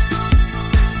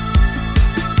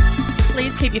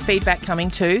 please keep your feedback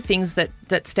coming too. Things that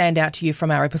stand out to you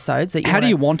from our episodes. That you How do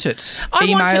you want it? I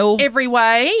Email? want it every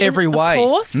way. Every way. Of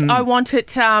course. I want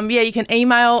it, you can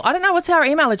email. I don't know, what's our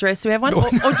email address? Do we have one?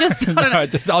 Or just, I don't know.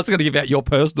 I was going to give out your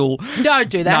personal. Don't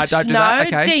do that. No, don't do that.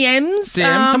 Okay. DMs.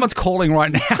 Someone's calling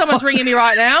right now. Someone's ringing me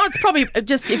right now. It's probably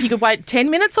just if you could wait 10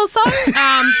 minutes or so,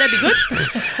 that'd be good.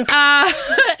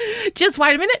 Just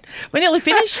wait a minute. We're nearly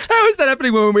finished. How is that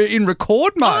happening when we're in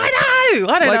record mode? I don't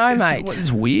know, mate.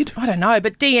 It's weird. I don't know,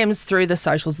 but DMs through the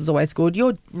socials is always good.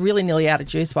 You're really nearly out of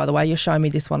juice, by the way. You're showing me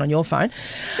this one on your phone.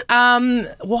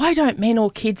 Why don't men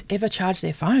or kids ever charge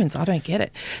their phones? I don't get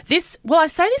it. Will I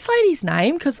say this lady's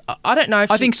name? Because I don't know if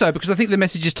I think so, because I think the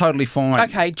message is totally fine.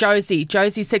 Okay, Josie.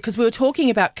 Josie said, because we were talking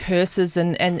about curses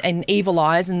and evil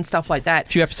eyes and stuff like that. A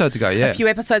few episodes ago, yeah. A few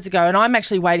episodes ago, and I'm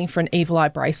actually waiting for an evil eye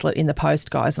bracelet in the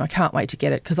post, guys, and I can't wait to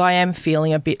get it because I am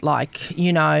feeling a bit like,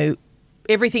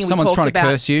 everything Someone's we talked about.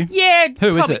 Someone's trying to curse you? Yeah.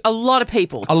 Who is it? A lot of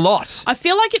people. A lot? I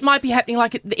feel like it might be happening,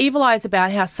 like the evil eye is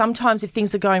about how sometimes if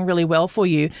things are going really well for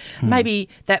you, maybe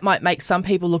that might make some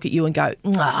people look at you and go,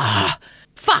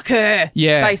 fuck her.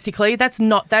 Yeah. Basically,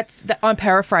 I'm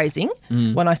paraphrasing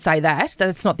when I say that.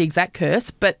 That's not the exact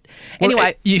curse, but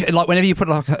anyway. Like whenever you put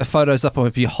photos up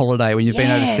of your holiday when you've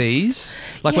been overseas,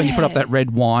 like when you put up that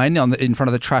red wine in front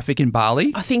of the traffic in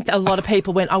Bali. I think a lot of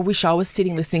people went, I wish I was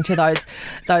sitting listening to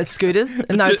those scooters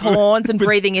and those horns and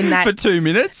breathing in that for 2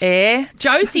 minutes. Air.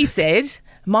 Josie said,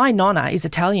 my nonna is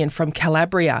Italian from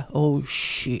Calabria. Oh,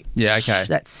 shit. Yeah, okay.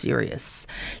 That's serious.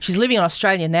 She's living in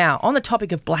Australia now. On the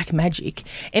topic of black magic,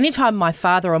 anytime my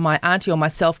father or my auntie or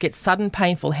myself gets sudden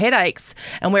painful headaches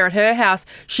and we're at her house,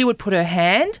 she would put her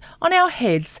hand on our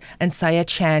heads and say a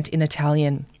chant in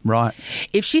Italian. Right.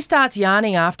 If she starts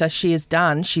yarning after she is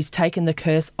done, she's taken the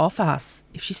curse off us.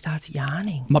 If she starts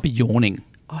yarning. Might be yawning.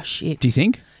 Oh, shit. Do you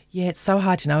think? Yeah, it's so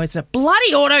hard to know, isn't it?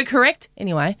 Bloody autocorrect.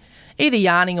 Anyway, either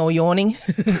yarning or yawning.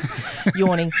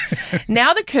 Yawning.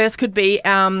 Now the curse could be,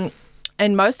 and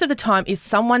most of the time, is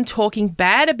someone talking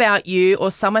bad about you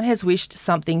or someone has wished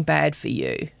something bad for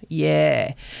you.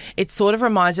 Yeah. It sort of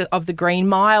reminds us of The Green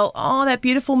Mile. Oh, that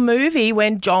beautiful movie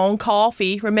when John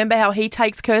Coffey, remember how he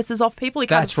takes curses off people?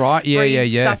 That's right. Yeah,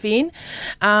 yeah. Stuff in.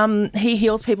 He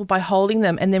heals people by holding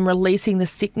them and then releasing the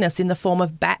sickness in the form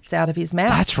of bats out of his mouth.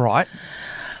 That's right.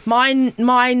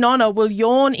 My nonna will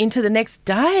yawn into the next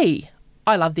day.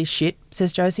 I love this shit,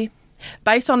 says Josie.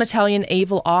 Based on Italian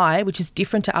evil eye, which is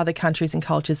different to other countries and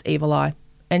cultures' evil eye.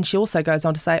 And she also goes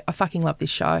on to say, I fucking love this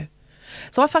show.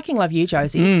 So I fucking love you,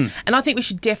 Josie. And I think we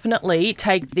should definitely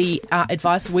take the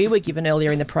advice we were given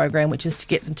earlier in the program, which is to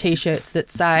get some T-shirts that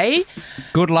say...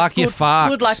 Good luck, you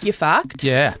fucked. Good luck, you fucked.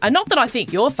 Yeah. And not that I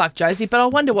think you're fucked, Josie, but I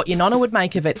wonder what your nonna would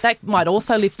make of it. That might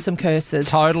also lift some curses.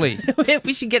 Totally.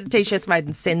 We should get the T-shirts made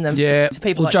and send them to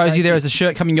people like Josie, there is a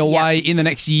shirt coming your way in the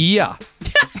next year.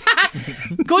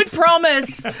 Good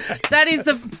promise. That is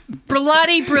the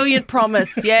bloody brilliant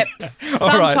promise. Yep.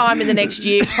 Sometime in the next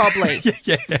year, probably.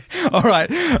 Yeah. All right.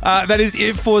 That is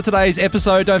it for today's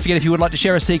episode. Don't forget, if you would like to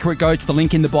share a secret, go to the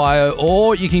link in the bio,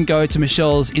 or you can go to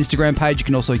Michelle's Instagram page. You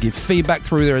can also give feedback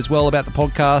through there as well about the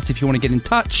podcast if you want to get in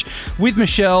touch with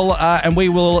Michelle, and we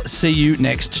will see you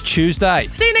next Tuesday.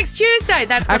 See you next Tuesday.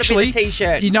 That's got to be the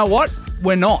T-shirt. You know what?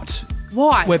 We're not.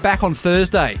 Why? We're back on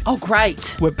Thursday. Oh,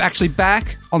 great. We're actually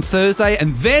back on Thursday,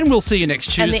 and then we'll see you next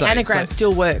Tuesday. And the anagram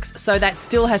still works, so that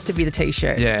still has to be the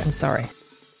T-shirt. Yeah. I'm sorry.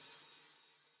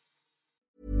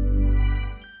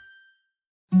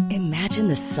 Imagine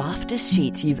the softest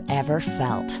sheets you've ever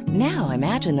felt. Now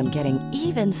imagine them getting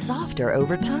even softer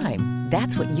over time.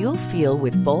 That's what you'll feel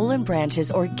with Boll &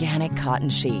 Branch's organic cotton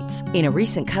sheets. In a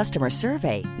recent customer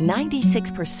survey,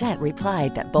 96%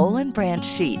 replied that Boll & Branch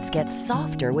sheets get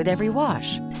softer with every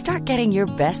wash. Start getting your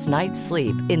best night's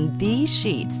sleep in these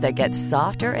sheets that get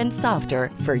softer and softer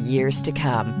for years to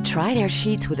come. Try their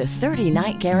sheets with a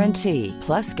 30-night guarantee.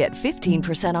 Plus, get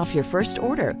 15% off your first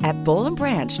order at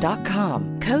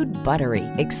bollandbranch.com. Code BUTTERY.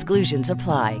 Exclusions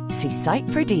apply. See site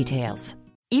for details.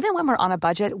 Even when we're on a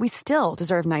budget, we still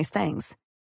deserve nice things.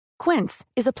 Quince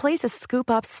is a place to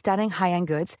scoop up stunning high-end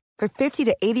goods for 50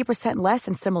 to 80% less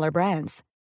than similar brands.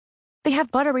 They have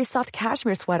buttery soft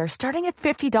cashmere sweaters starting at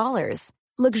 $50,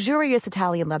 luxurious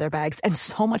Italian leather bags, and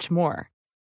so much more.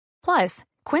 Plus,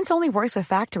 Quince only works with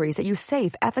factories that use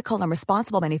safe, ethical, and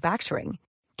responsible manufacturing.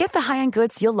 Get the high-end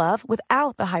goods you'll love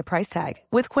without the high price tag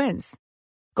with Quince.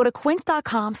 Go to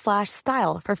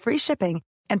quince.com/style for free shipping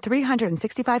and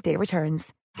 365-day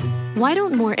returns. Why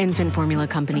don't more infant formula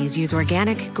companies use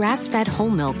organic, grass-fed whole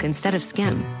milk instead of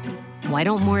skim? Why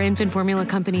don't more infant formula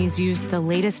companies use the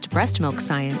latest breast milk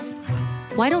science?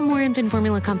 Why don't more infant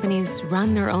formula companies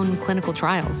run their own clinical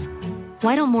trials?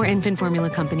 Why don't more infant formula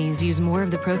companies use more of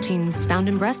the proteins found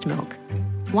in breast milk?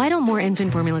 Why don't more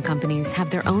infant formula companies have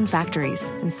their own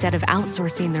factories instead of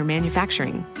outsourcing their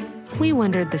manufacturing? We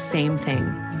wondered the same thing.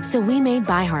 So we made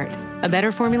ByHeart, a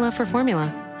better formula for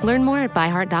formula. Learn more at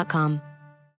byheart.com.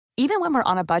 Even when we're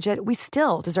on a budget, we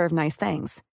still deserve nice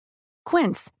things.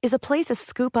 Quince is a place to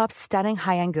scoop up stunning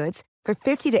high-end goods for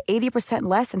 50 to 80%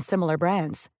 less than similar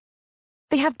brands.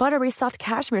 They have buttery soft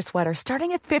cashmere sweaters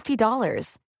starting at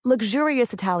 $50,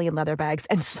 luxurious Italian leather bags,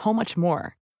 and so much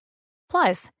more.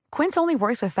 Plus, Quince only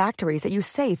works with factories that use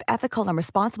safe, ethical, and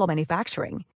responsible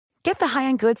manufacturing. Get the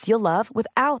high-end goods you'll love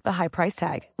without the high price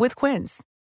tag with Quince.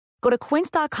 Go to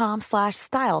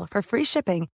quince.com/style for free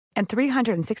shipping and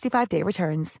 365-day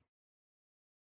returns.